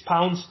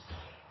 £6.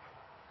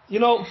 You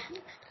know,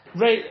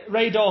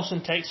 Ray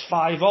Dawson takes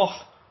 5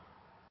 off.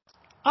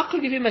 I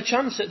could give him a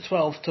chance at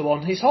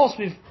 12-1. His horse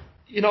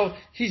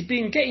he's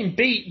been getting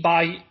beat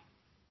by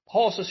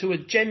horses who are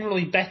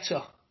generally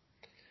better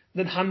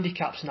than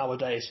handicaps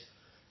nowadays.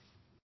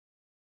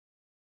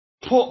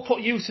 Put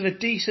you to the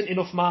decent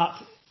enough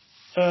mark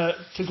to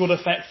good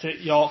effect at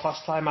York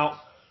last time out.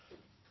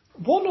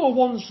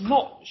 101's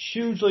not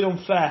hugely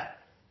unfair.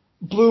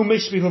 Blue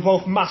Mist we were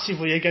both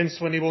massively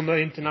against when he won the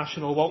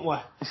International, weren't we?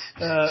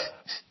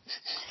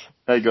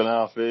 Egg on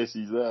our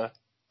faces there.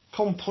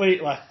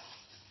 Completely.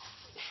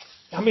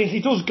 I mean,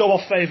 he does go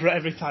off favourite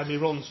every time he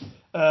runs.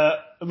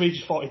 We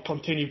just thought he'd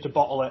continue to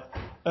bottle it.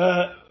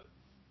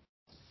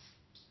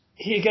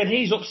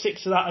 He's up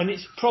 6 to that, and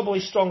it's probably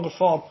stronger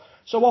form.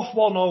 So off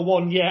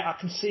 101, yeah, I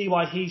can see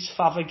why he's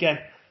fav again.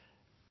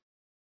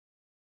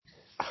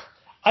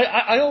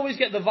 I always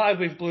get the vibe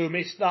with Blue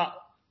Mist that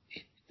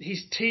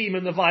his team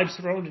and the vibes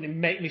surrounding him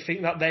make me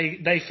think that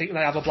they think they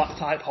have a black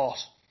type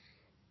horse.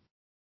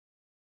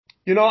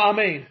 You know what I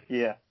mean?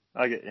 Yeah,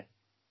 I get you.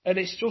 And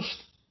it's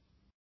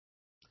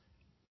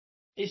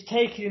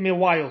taking him a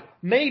while.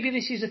 Maybe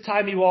this is the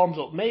time he warms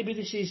up. Maybe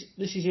this is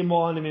him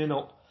warming him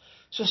up.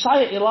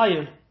 Society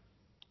Lion,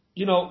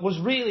 you know, was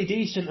really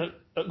decent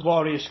at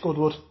Glorious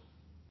Goodwood.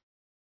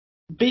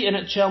 Beaten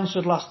at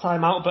Chelmsford last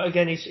time out, but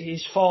again,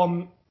 his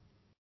form,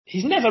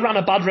 he's never ran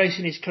a bad race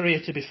in his career,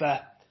 to be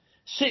fair.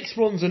 6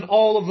 runs and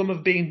all of them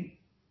have been,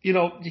 you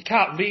know, you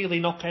can't really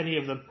knock any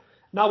of them.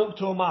 Now up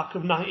to a mark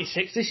of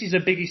 96. This is the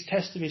biggest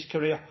test of his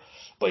career,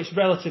 but it's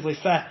relatively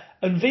fair.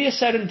 And Via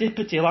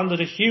Serendipity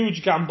landed a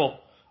huge gamble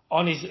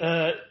on his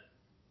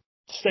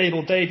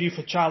stable debut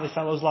for Charlie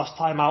Fellows last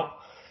time out.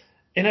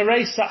 In a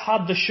race that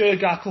had the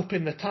Shergar Cup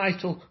in the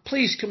title,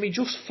 please can we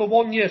just for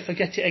 1 year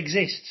forget it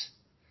exists?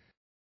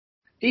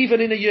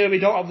 Even in a year we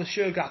don't have the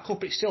Shergar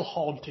Cup, it's still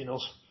haunting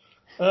us.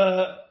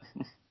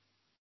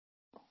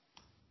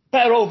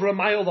 Better over a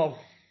mile though.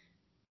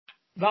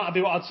 That'd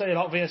be what I'd say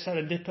about Via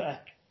Serendipity.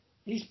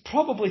 He's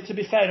probably, to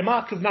be fair, a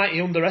mark of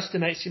 90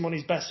 underestimates him on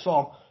his best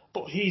form,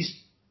 but he's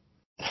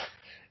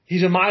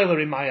a miler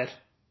in my head.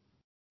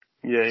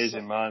 Yeah, he's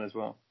in mine as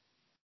well.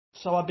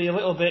 So I'd be a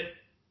little bit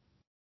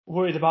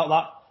worried about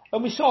that.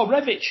 And we saw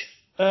Revich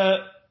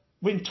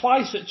win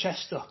twice at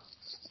Chester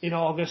in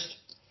August.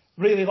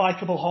 Really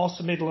likeable horse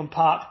to Midland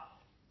Park.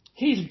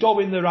 He's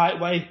going the right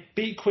way.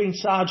 Beat Queen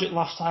Sargent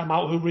last time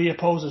out, who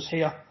reopposes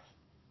here.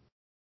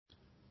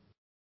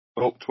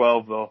 Up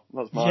 12 though.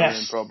 That's my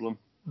main problem.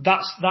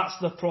 That's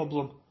the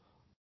problem.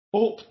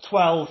 Up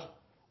 12.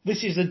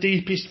 This is the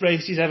deepest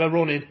race he's ever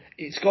run in.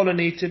 It's going to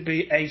need to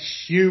be a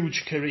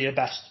huge career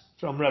best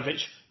from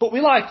Revich. But we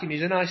like him.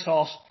 He's a nice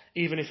horse,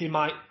 even if he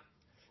might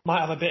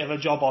have a bit of a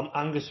job on.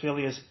 Angus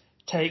Villiers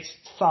takes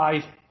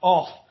 5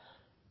 off.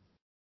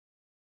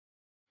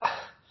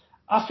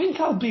 I think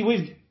I'll be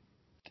with...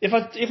 If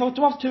I were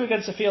to have 2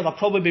 against the field, I'll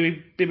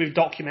probably be with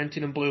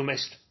Documenting and Blue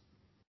Mist.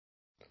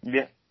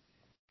 Yeah.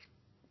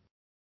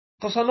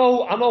 Because I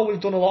know we've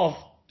done a lot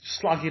of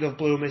slagging of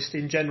Blue Mist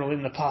in general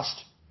in the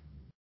past.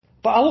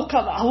 But I look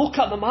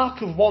at the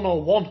mark of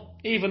 101,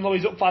 even though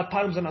he's up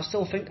 £5, and I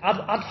still think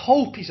I'd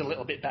hope he's a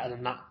little bit better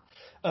than that.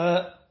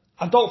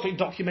 I don't think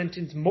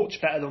Documenting's much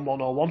better than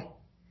 101,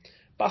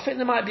 but I think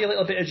there might be a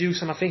little bit of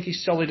juice, and I think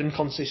he's solid and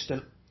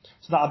consistent.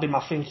 So that'd be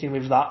my thinking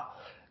with that.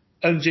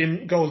 And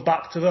Jim goes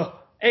back to the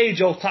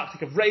age-old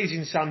tactic of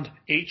raising sand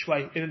each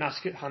way in an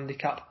Ascot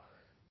handicap.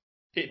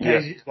 It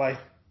pays its way.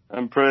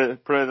 And pray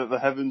that the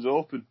heavens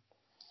open.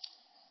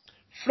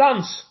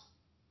 France,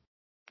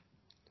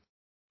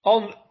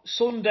 on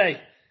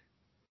Sunday,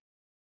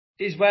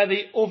 is where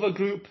the other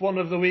Group 1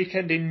 of the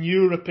weekend in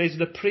Europe is,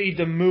 the Prix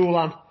de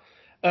Moulin.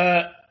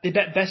 They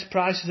bet best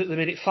prices at the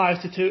minute,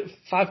 5 to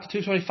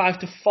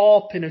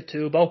 4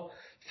 Pinatubo,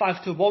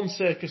 5 to 1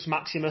 Circus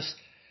Maximus,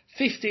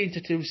 15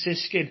 to 2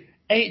 Siskin,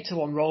 8 to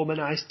 1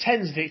 Romanized,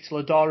 10's Victor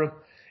Ladorum,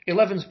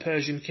 11's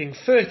Persian King,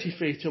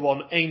 33 to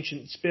 1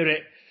 Ancient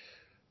Spirit.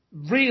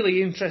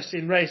 Really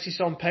interesting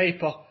races on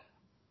paper.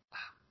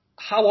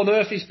 How on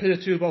earth is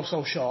Pinatubo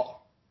so short?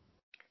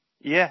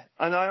 Yeah,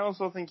 and I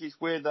also think it's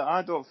weird that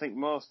I don't think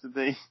most of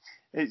the...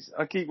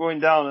 I keep going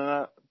down and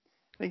I'm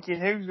thinking,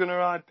 who's going to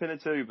ride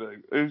Pinatubo?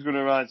 Who's going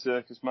to ride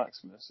Circus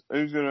Maximus?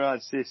 Who's going to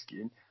ride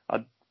Siskin?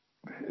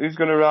 Who's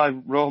going to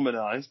ride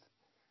Romanized?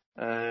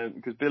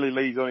 Because Billy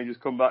Lee's only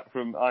just come back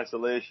from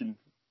isolation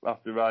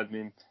after riding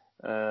him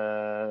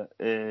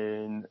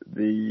in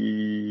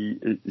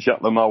the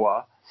Châtelet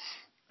Maurois.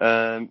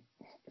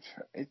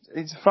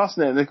 It's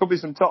fascinating. There could be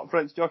some top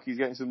French jockeys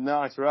getting some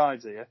nice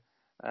rides here.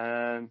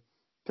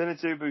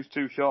 Pinatubo's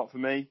too short for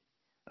me.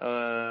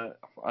 I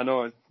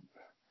know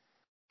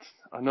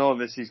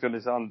this is going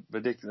to sound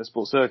ridiculous,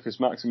 but Circus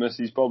Maximus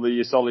is probably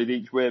a solid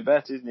each way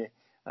bet, isn't he?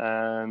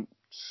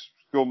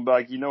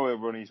 Scumbag, he'll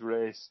run his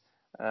race.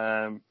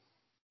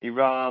 He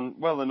ran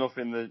well enough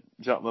in the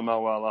Châtelet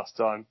Maurois last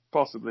time,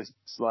 possibly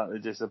slightly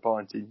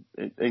disappointing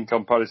in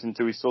comparison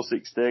to his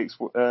Sussex Stakes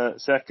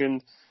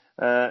second.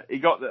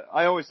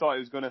 I always thought he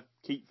was going to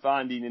keep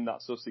finding in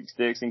that Sussex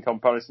Stakes in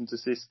comparison to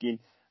Siskin,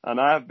 and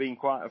I have been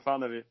quite a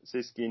fan of it,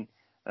 Siskin,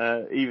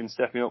 even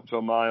stepping up to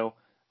a mile.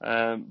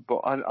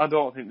 But I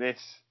don't think this.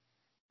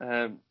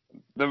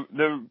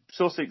 The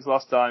Sussex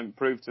last time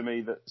proved to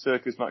me that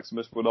Circus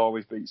Maximus would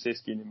always beat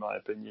Siskin, in my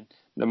opinion,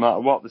 no matter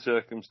what the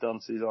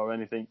circumstances or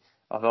anything.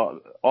 I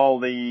thought all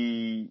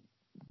the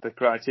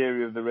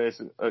criteria of the race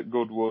at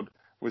Goodwood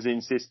was in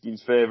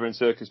Siskin's favour, and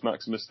Circus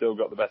Maximus still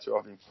got the better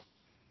of him.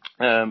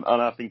 And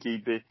I think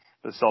he'd be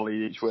the solid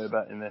each way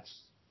bet in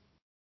this.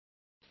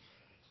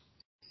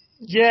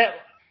 Yeah,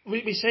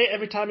 we say it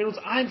every time he runs.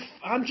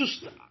 I'm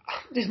just,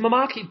 this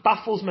market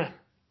baffles me.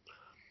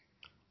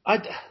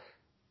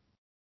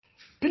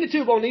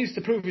 Pinatubo needs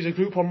to prove he's a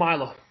Group 1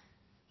 miler.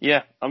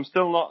 Yeah, I'm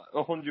still not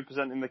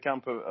 100% in the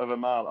camp of a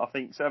mile. I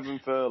think 7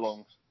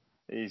 furlongs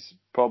is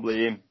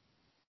probably him.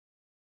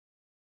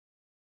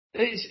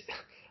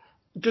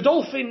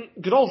 Godolphin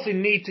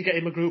need to get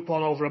him a Group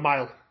 1 over a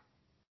mile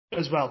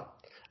as well.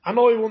 I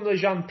know he won the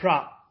Jean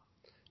Prat,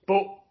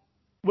 but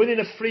winning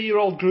a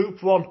 3-year-old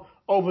Group 1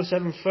 over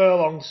 7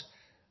 furlongs,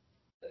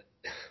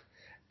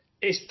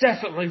 it's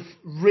definitely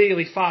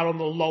really far on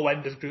the low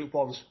end of Group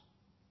 1s.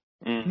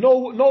 Mm.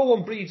 No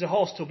one breeds a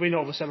horse to win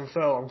over 7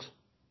 furlongs.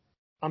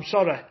 I'm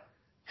sorry.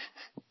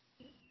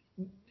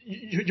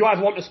 You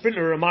either want a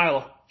sprinter or a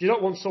miler. You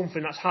don't want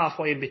something that's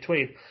halfway in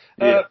between.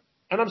 Yeah.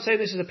 And I'm saying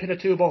this as a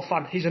Pinatubo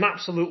fan. He's an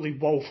absolutely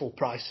woeful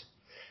price.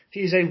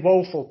 He's a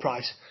woeful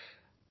price.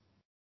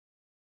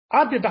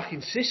 I'd be back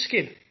in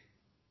Siskin.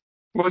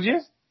 Would you?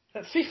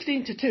 At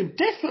 15 to 2,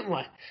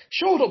 definitely.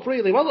 Showed up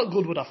really well at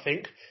Goodwood, I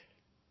think.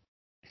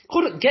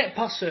 Couldn't get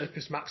past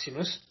Circus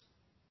Maximus.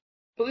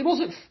 But there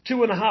wasn't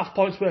 2.5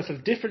 points worth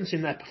of difference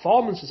in their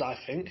performances, I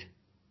think.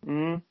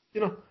 Mm.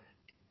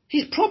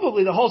 He's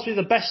probably the horse with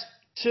the best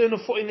turn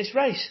of foot in this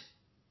race.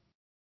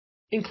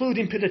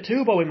 Including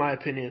Pinatubo, in my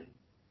opinion.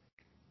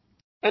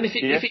 And if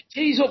it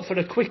tees up for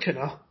a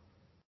quickener,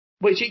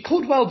 which it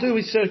could well do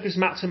with Circus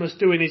Maximus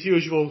doing his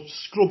usual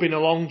scrubbing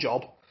along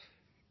job,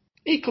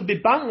 he could be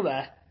bang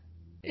there.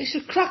 It's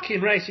a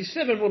cracking race. It's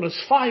 7 runners.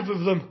 5 of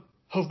them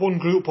have won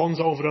Group 1s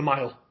over a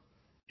mile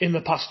in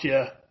the past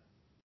year.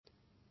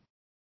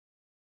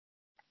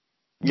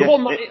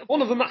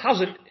 One of them that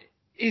hasn't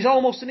is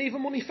almost an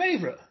even money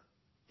favourite.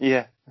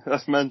 Yeah,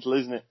 that's mental,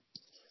 isn't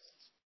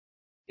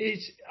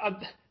it?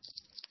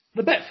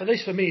 The bet for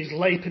this for me is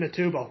lay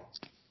Pinatubo.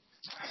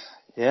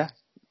 Yeah,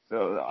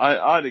 so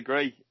I'd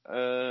agree.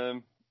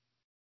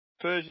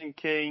 Persian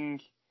King,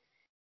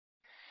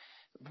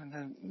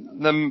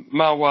 the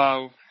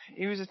Maurois,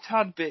 he was a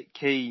tad bit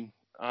keen,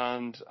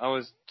 and I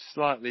was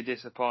slightly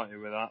disappointed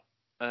with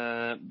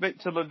that.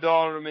 Victor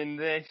Ladorum in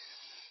this,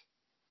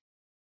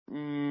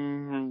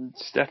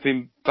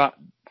 stepping back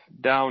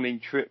down in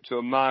trip to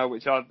a mile,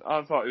 which I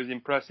thought was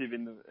impressive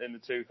in the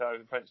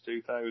 2000 French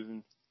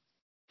 2000.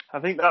 I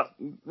think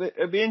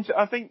it'd be interesting.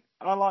 I think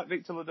I like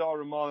Victor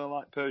Ladorum more than I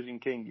like Persian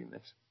King in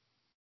this.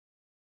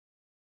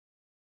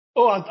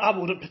 Oh, I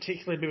wouldn't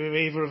particularly be with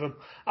either of them.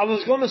 I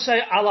was going to say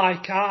I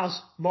like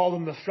ours more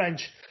than the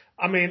French.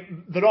 I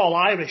mean, they're all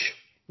Irish,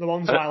 the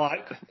ones I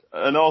like.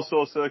 And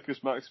also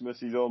Circus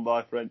Maximus is owned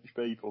by French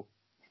people.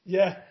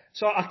 Yeah,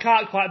 so I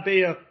can't quite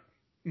be a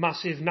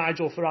massive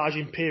Nigel Farage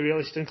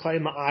imperialist and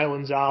claim that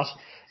Ireland's ours.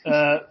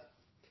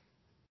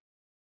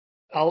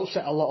 I'll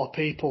upset a lot of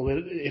people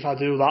if I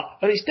do that.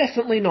 And it's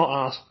definitely not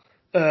ours.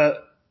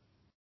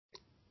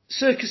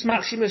 Circus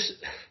Maximus,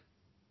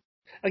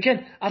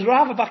 again, I'd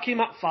rather back him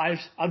at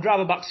 5s, I'd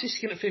rather back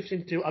Siskin at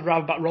 15-2, I'd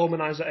rather back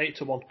Romanised at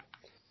 8-1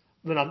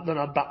 than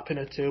I'd back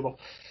Pinatubo.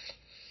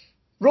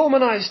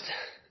 Romanised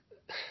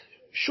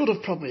should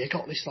have probably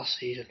got this last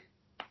season.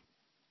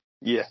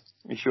 Yeah,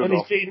 he should and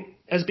have.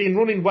 Has been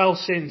running well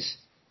since.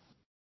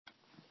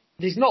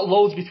 There's not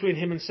loads between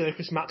him and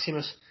Circus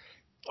Maximus,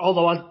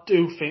 although I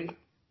do think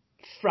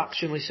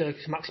fractionally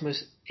Circus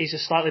Maximus is a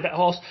slightly better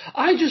horse.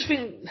 I just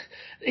think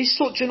it's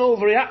such an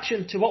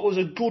overreaction to what was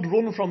a good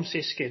run from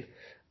Siskin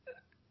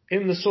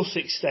in the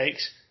Sussex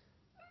Stakes.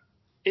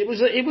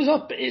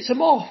 It's a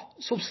more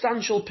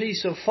substantial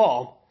piece of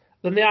form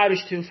than the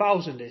Irish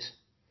 2000 is.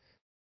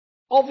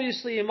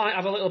 Obviously, he might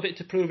have a little bit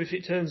to prove if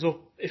it turns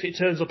up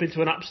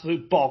into an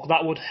absolute bog.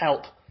 That would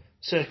help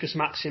Circus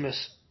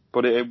Maximus.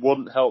 But it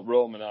wouldn't help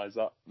Romanise.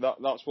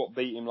 That's what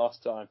beat him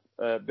last time.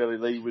 Billy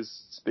Lee was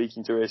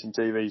speaking to Racing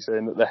TV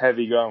saying that the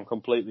heavy ground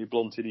completely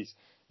blunted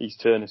his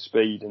turn of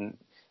speed, and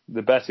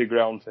the better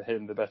ground for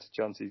him, the better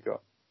chance he's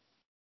got.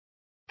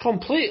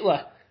 Completely.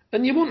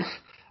 And you wouldn't...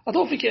 I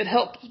don't think it'd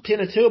help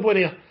Pinatubo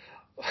here.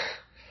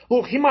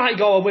 Look, he might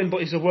go and win,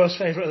 but he's the worst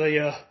favourite of the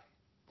year.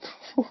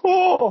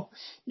 Oh,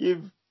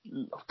 we've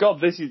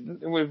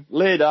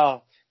laid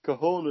our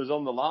cojones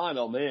on the line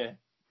on here.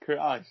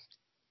 Christ.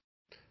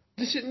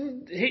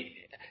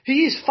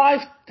 He is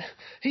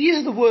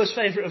the worst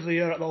favourite of the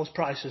year at those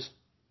prices.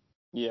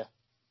 Yeah.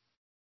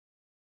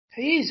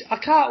 He is. I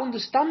can't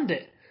understand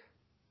it.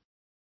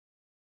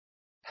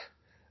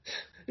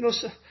 You know,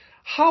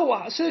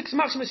 how Circus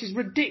Maximus is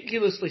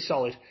ridiculously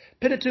solid.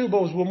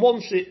 Pinatubo's won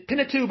once.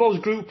 Pinatubo's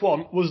Group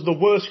 1 was the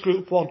worst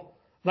Group 1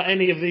 that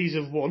any of these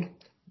have won,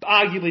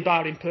 arguably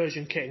barring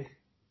Persian King.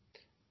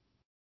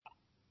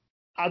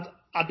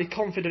 I'd be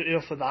confident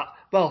enough for that.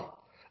 Well,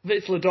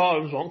 Vit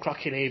Flodoran's weren't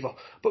cracking either.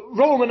 But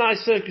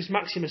Romanised Circus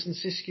Maximus and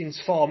Siskin's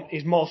form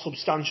is more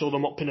substantial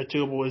than what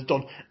Pinatubo has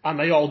done, and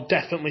they all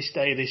definitely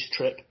stay this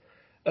trip.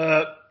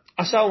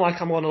 I sound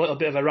like I'm on a little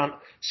bit of a rant.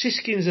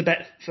 Siskin's a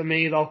bet for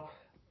me, though.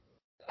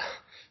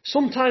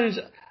 Sometimes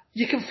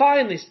you can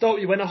find this, don't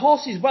you? When a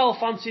horse is well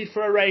fancied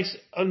for a race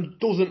and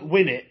doesn't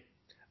win it,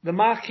 the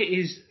market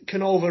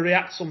can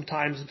overreact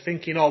sometimes and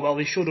thinking, oh, well,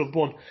 he should have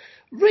won.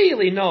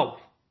 Really, no.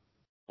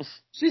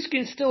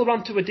 Siskin still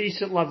ran to a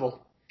decent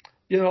level.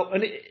 You know,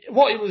 and it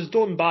was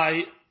done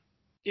by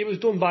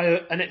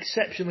an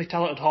exceptionally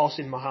talented horse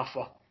in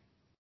Mahafa.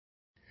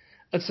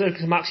 And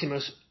Circus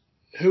Maximus,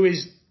 who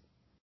is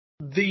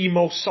the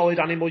most solid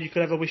animal you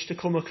could ever wish to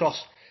come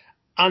across,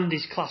 and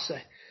is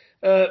classy.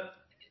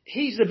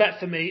 He's the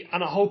bet for me,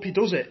 and I hope he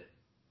does it.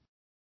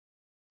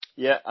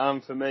 Yeah,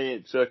 and for me,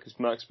 it's Circus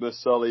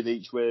Maximus solid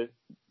each way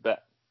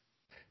bet.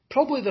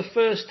 Probably the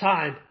first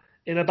time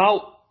in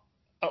about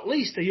at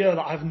least a year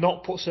that I've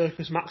not put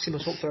Circus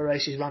Maximus up for a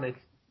race he's running.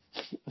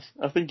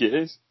 I think it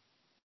is.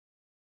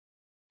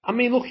 I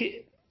mean, look,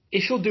 he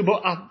should do,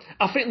 but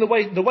I think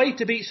the way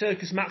to beat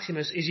Circus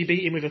Maximus is you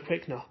beat him with a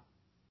quickener.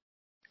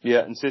 Yeah,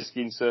 and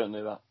Siskin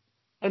certainly that.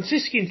 And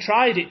Siskin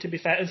tried it, to be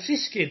fair, and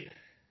Siskin,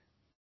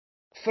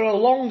 for a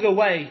longer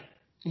way,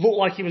 looked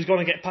like he was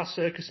going to get past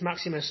Circus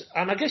Maximus,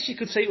 and I guess you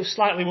could say it was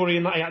slightly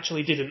worrying that he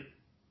actually didn't.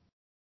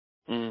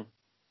 Mm.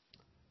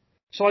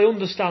 So I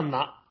understand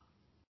that.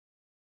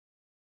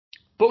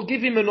 But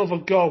give him another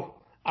go.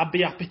 I'd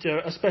be happy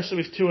to, especially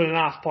with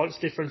 2.5 points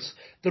difference.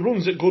 The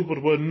runs at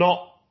Goodwood were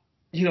not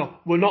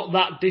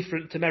that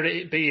different to merit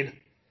it being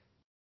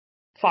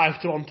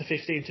 5-1 to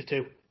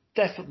 15-2.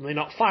 Definitely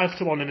not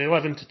 5-1 and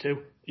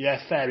 11-2.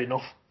 Yeah, fair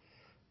enough.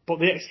 But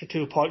the extra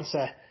 2 points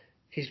there,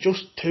 he's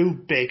just too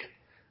big.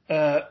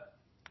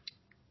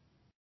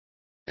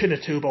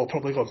 Pinatubo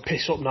probably going to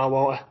piss up now,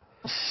 won't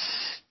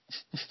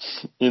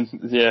he?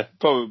 Yeah,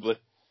 probably.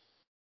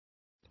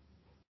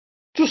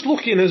 Just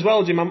looking as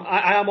well, Jim,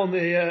 I am on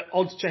the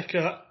odds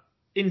checker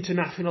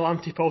international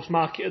anti-post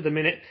market at the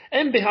minute.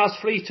 Emby has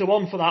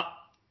 3-1 for that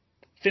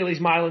Phillies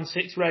Mile and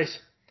 6 race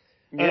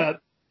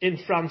in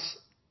France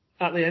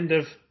at the end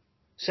of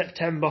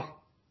September.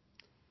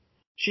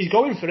 She's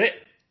going for it,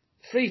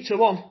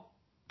 3-1.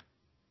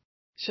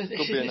 So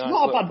it's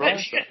not a bad bet.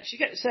 She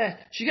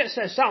gets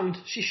there sound.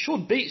 She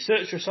should beat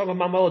Searcher Song and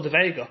Manuela de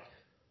Vega.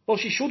 Well,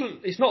 she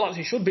shouldn't. It's not like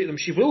she should beat them.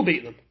 She will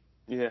beat them.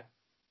 Yeah.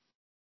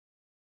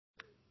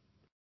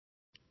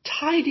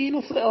 Tidy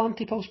enough little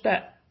anti-post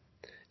bet,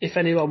 if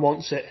anyone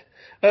wants it.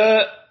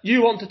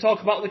 You want to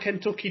talk about the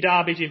Kentucky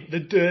Derby, Jim? The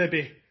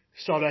Derby,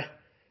 sorry.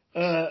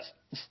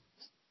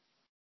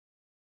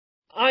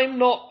 I'm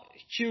not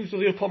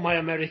hugely up on my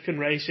American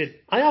racing.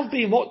 I have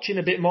been watching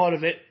a bit more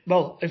of it.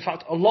 Well, in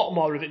fact, a lot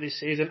more of it this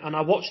season, and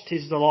I watched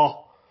Tiz the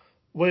Law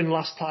win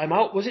last time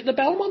out. Was it the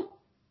Belmont?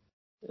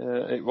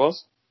 It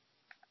was.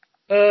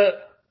 And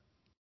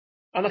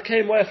I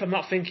came away from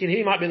that thinking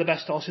he might be the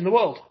best horse in the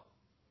world.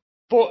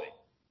 But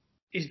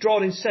he's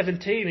drawn in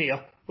 17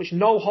 here, which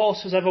no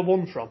horse has ever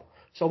won from.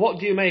 So what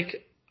do you make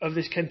of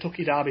this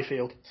Kentucky Derby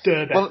field?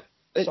 Derby. Well,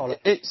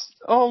 it's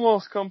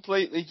almost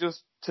completely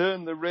just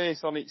turned the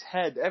race on its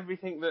head.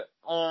 Everything that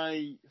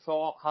I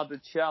thought had a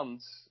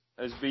chance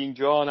has been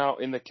drawn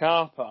out in the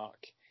car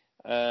park.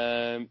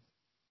 No,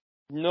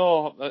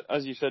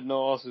 as you said, no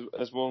horse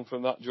has won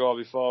from that draw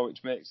before,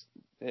 which makes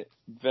it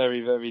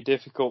very, very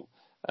difficult.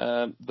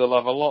 They'll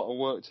have a lot of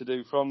work to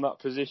do from that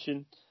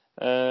position.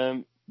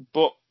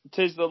 But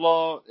Tis the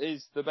Law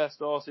is the best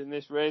horse in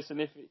this race,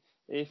 and if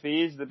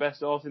he is the best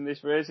horse in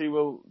this race, he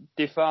will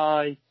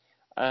defy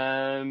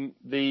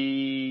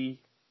the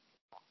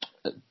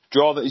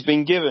draw that he's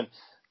been given.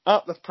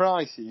 At the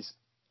prices,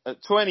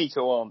 at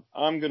 20-1,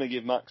 I'm going to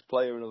give Max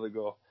Player another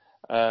go.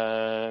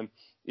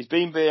 He's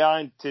been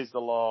behind Tis the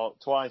Law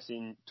twice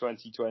in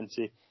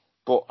 2020,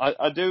 but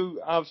I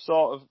do have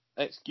sort of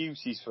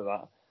excuses for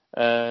that.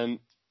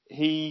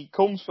 He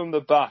comes from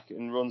the back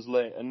and runs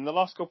late, and the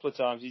last couple of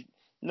times he's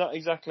not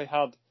exactly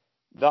had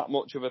that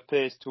much of a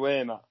pace to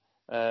aim at,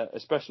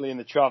 especially in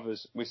the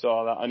Travers, we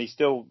saw that, and he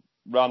still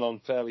ran on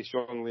fairly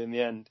strongly in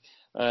the end.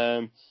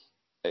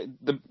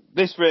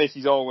 This race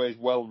is always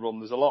well run.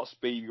 There's a lot of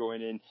speed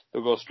going in.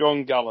 They'll go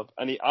strong gallop,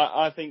 and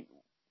I think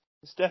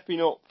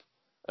stepping up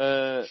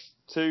to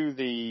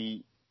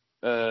the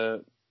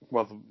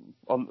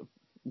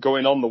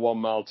going on the 1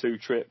 mile 2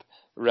 trip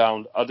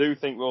round, I do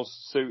think will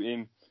suit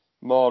him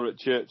more at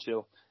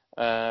Churchill.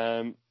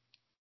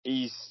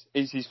 It's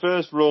his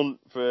first run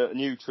for a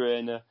new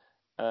trainer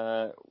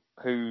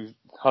who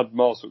had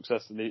more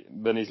success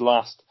than his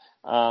last,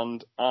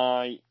 and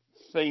I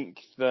think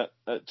that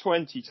at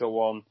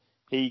 20-1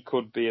 he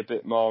could be a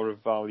bit more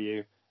of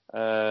value,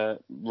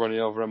 running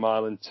over 1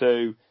 mile and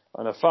 2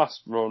 and a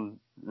fast run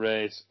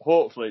race.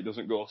 Hopefully it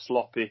doesn't go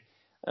sloppy,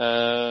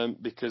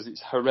 because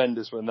it's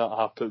horrendous when that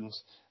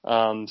happens.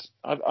 And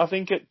I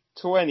think at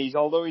 20s,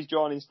 although he's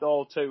drawn in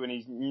stall 2 and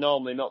he's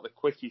normally not the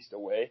quickest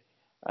away,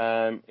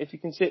 if he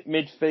can sit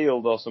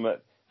midfield or something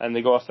and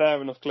they go a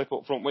fair enough clip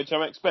up front, which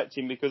I'm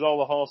expecting, because all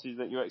the horses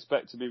that you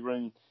expect to be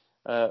running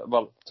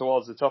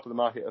towards the top of the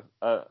market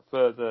are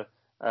further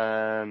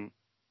down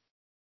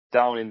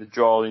in the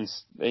draw in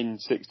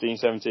 16,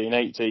 17,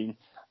 18.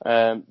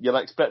 You'll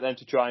expect them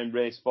to try and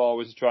race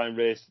forwards, to try and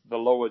race the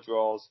lower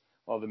draws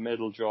or the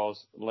middle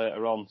draws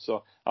later on.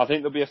 So I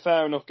think there'll be a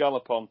fair enough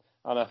gallop on,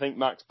 and I think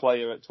Max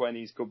Player at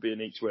 20s could be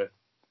an each way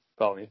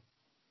value.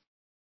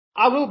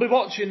 I will be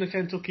watching the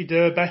Kentucky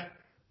Derby,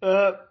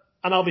 and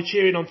I'll be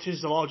cheering on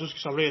Tis the Law just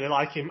because I really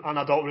like him and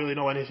I don't really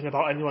know anything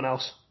about anyone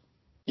else.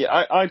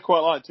 Yeah, I'd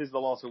quite like Tis the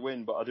Law to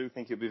win, but I do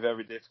think it'd be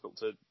very difficult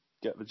to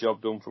get the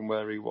job done from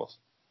where he was.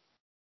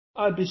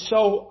 I'd be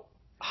so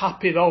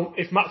happy though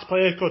if Max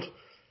Player could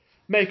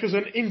make us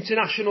an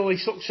internationally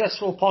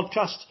successful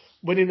podcast,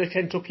 winning the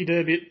Kentucky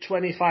Derby at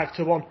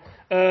 25-1.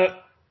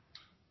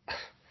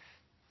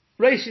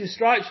 Racing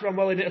Stripes ran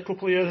well in it a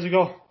couple of years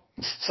ago.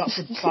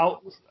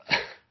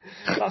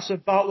 That's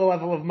about the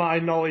level of my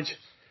knowledge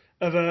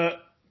of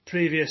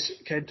previous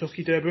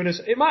Kentucky Derby winners.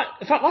 In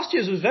fact, last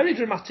year's was very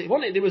dramatic,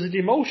 wasn't it? There was a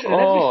demotion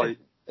and everything.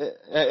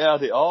 It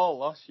had it all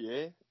last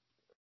year.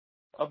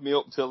 Had me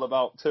up till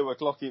about 2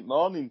 o'clock in the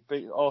morning,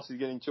 horses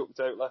getting chucked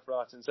out left,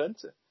 right and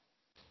centre.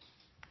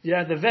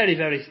 Yeah, they're very,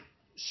 very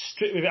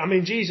strict with it. I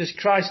mean, Jesus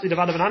Christ, they'd have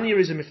had an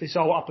aneurysm if they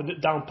saw what happened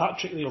at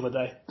Downpatrick the other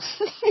day.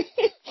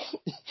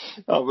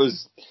 That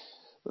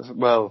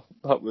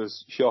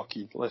was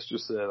shocking, let's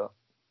just say that.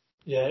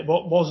 Yeah, it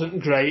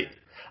wasn't great.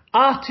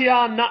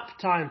 RTR nap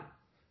time,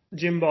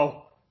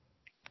 Jimbo.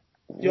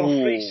 Your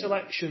 3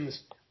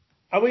 selections.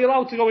 Are we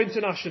allowed to go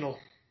international?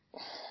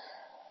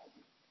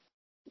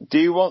 Do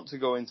you want to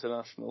go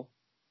international?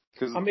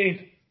 Because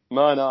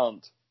mine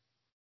aren't.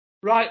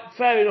 Right,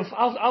 fair enough.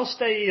 I'll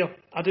stay here.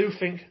 I do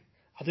think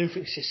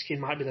Siskin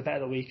might be the better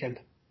of the weekend,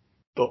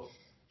 but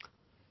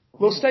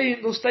we'll stay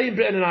in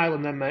Britain and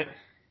Ireland then, mate.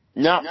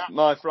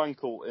 My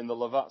Frankel in the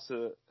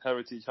Lavazza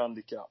Heritage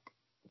Handicap.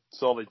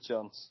 Solid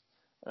chance.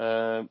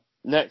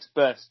 Next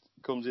best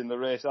comes in the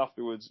race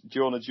afterwards.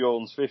 Jonah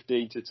Jones,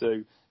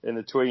 15-2 in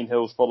the Tween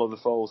Hills Follow the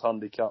Foals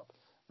Handicap.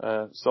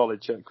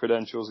 Solid check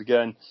credentials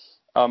again.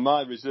 And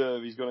my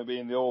reserve is going to be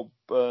in the Old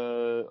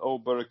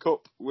Borough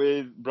Cup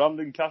with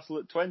Brandon Castle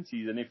at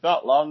 20s. And if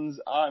that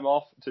lands, I'm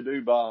off to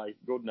Dubai.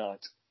 Good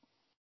night.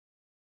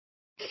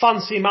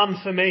 Fancy man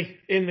for me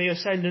in the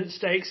Ascendant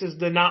Stakes as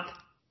the nap.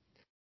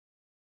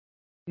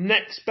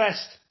 Next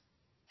best,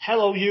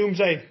 Hello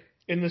Youmze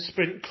in the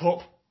Sprint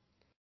Cup.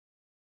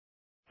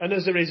 And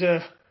as a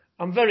reserve,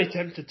 I'm very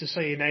tempted to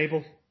say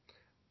Enable.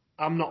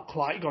 I'm not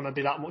quite going to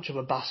be that much of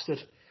a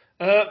bastard.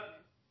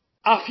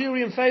 Our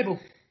Fury and Fable.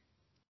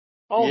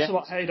 Also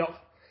at Haydock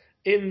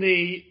in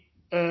the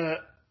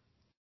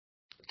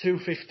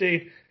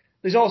 2:15.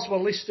 There's also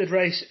a listed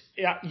race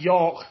at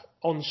York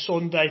on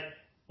Sunday,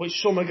 which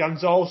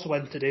Summergan's also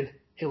entered in.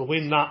 He'll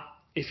win that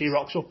if he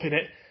rocks up in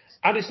it.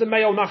 And it's the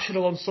Mayo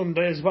National on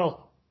Sunday as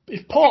well.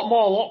 If Port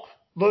Morlock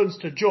learns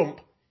to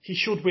jump, he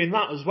should win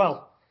that as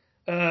well.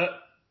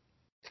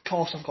 Of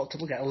course, I've got to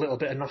get a little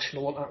bit of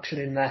national action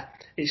in there.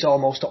 It's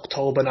almost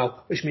October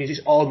now, which means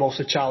it's almost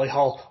a Charlie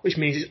Hall, which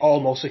means it's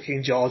almost a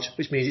King George,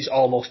 which means it's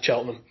almost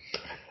Cheltenham.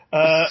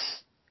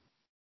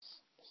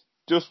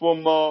 Just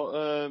one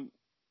more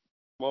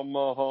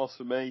horse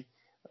for me.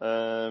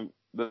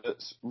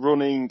 That's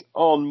running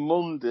on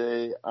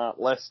Monday at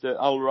Leicester.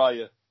 Al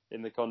Raya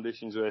in the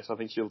conditions race. I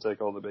think she'll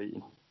take all the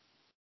beating.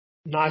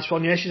 Nice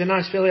one, yeah. She's a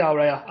nice filly,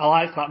 Aurea. I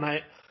like that,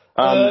 mate.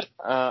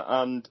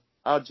 And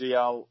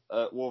Agial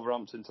at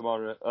Wolverhampton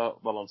tomorrow,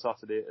 on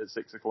Saturday at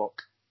 6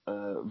 o'clock.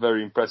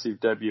 Very impressive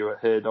debut at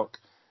Haydock.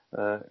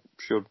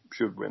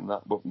 Should win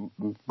that, but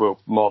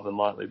will more than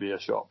likely be a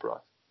short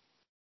price.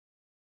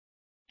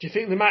 Do you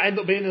think they might end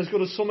up being as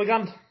good as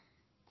Summergan?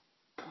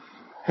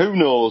 Who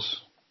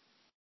knows?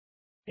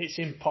 It's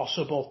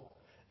impossible.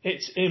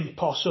 It's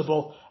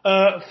impossible.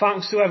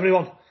 Thanks to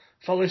everyone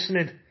for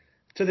listening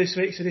to this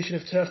week's edition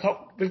of Turf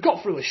Talk. We've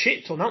got through a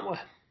shit ton, haven't we?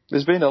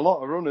 There's been a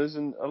lot of runners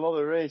and a lot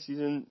of races,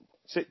 and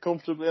sit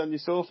comfortably on your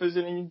sofas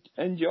and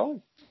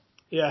enjoy.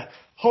 Yeah.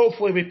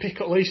 Hopefully we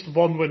pick at least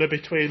one winner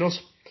between us.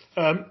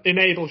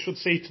 Enable should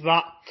see to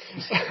that.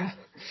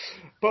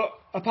 But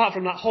apart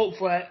from that,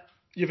 hopefully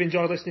you've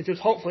enjoyed listening to us.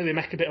 Hopefully we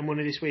make a bit of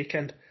money this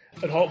weekend.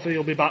 And hopefully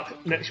you'll be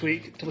back next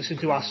week to listen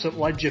to our St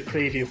Ledger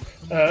preview.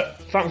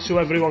 Thanks to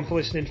everyone for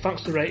listening.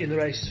 Thanks to Rating the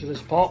Races for the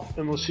support.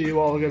 And we'll see you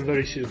all again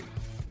very soon.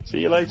 See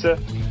you later.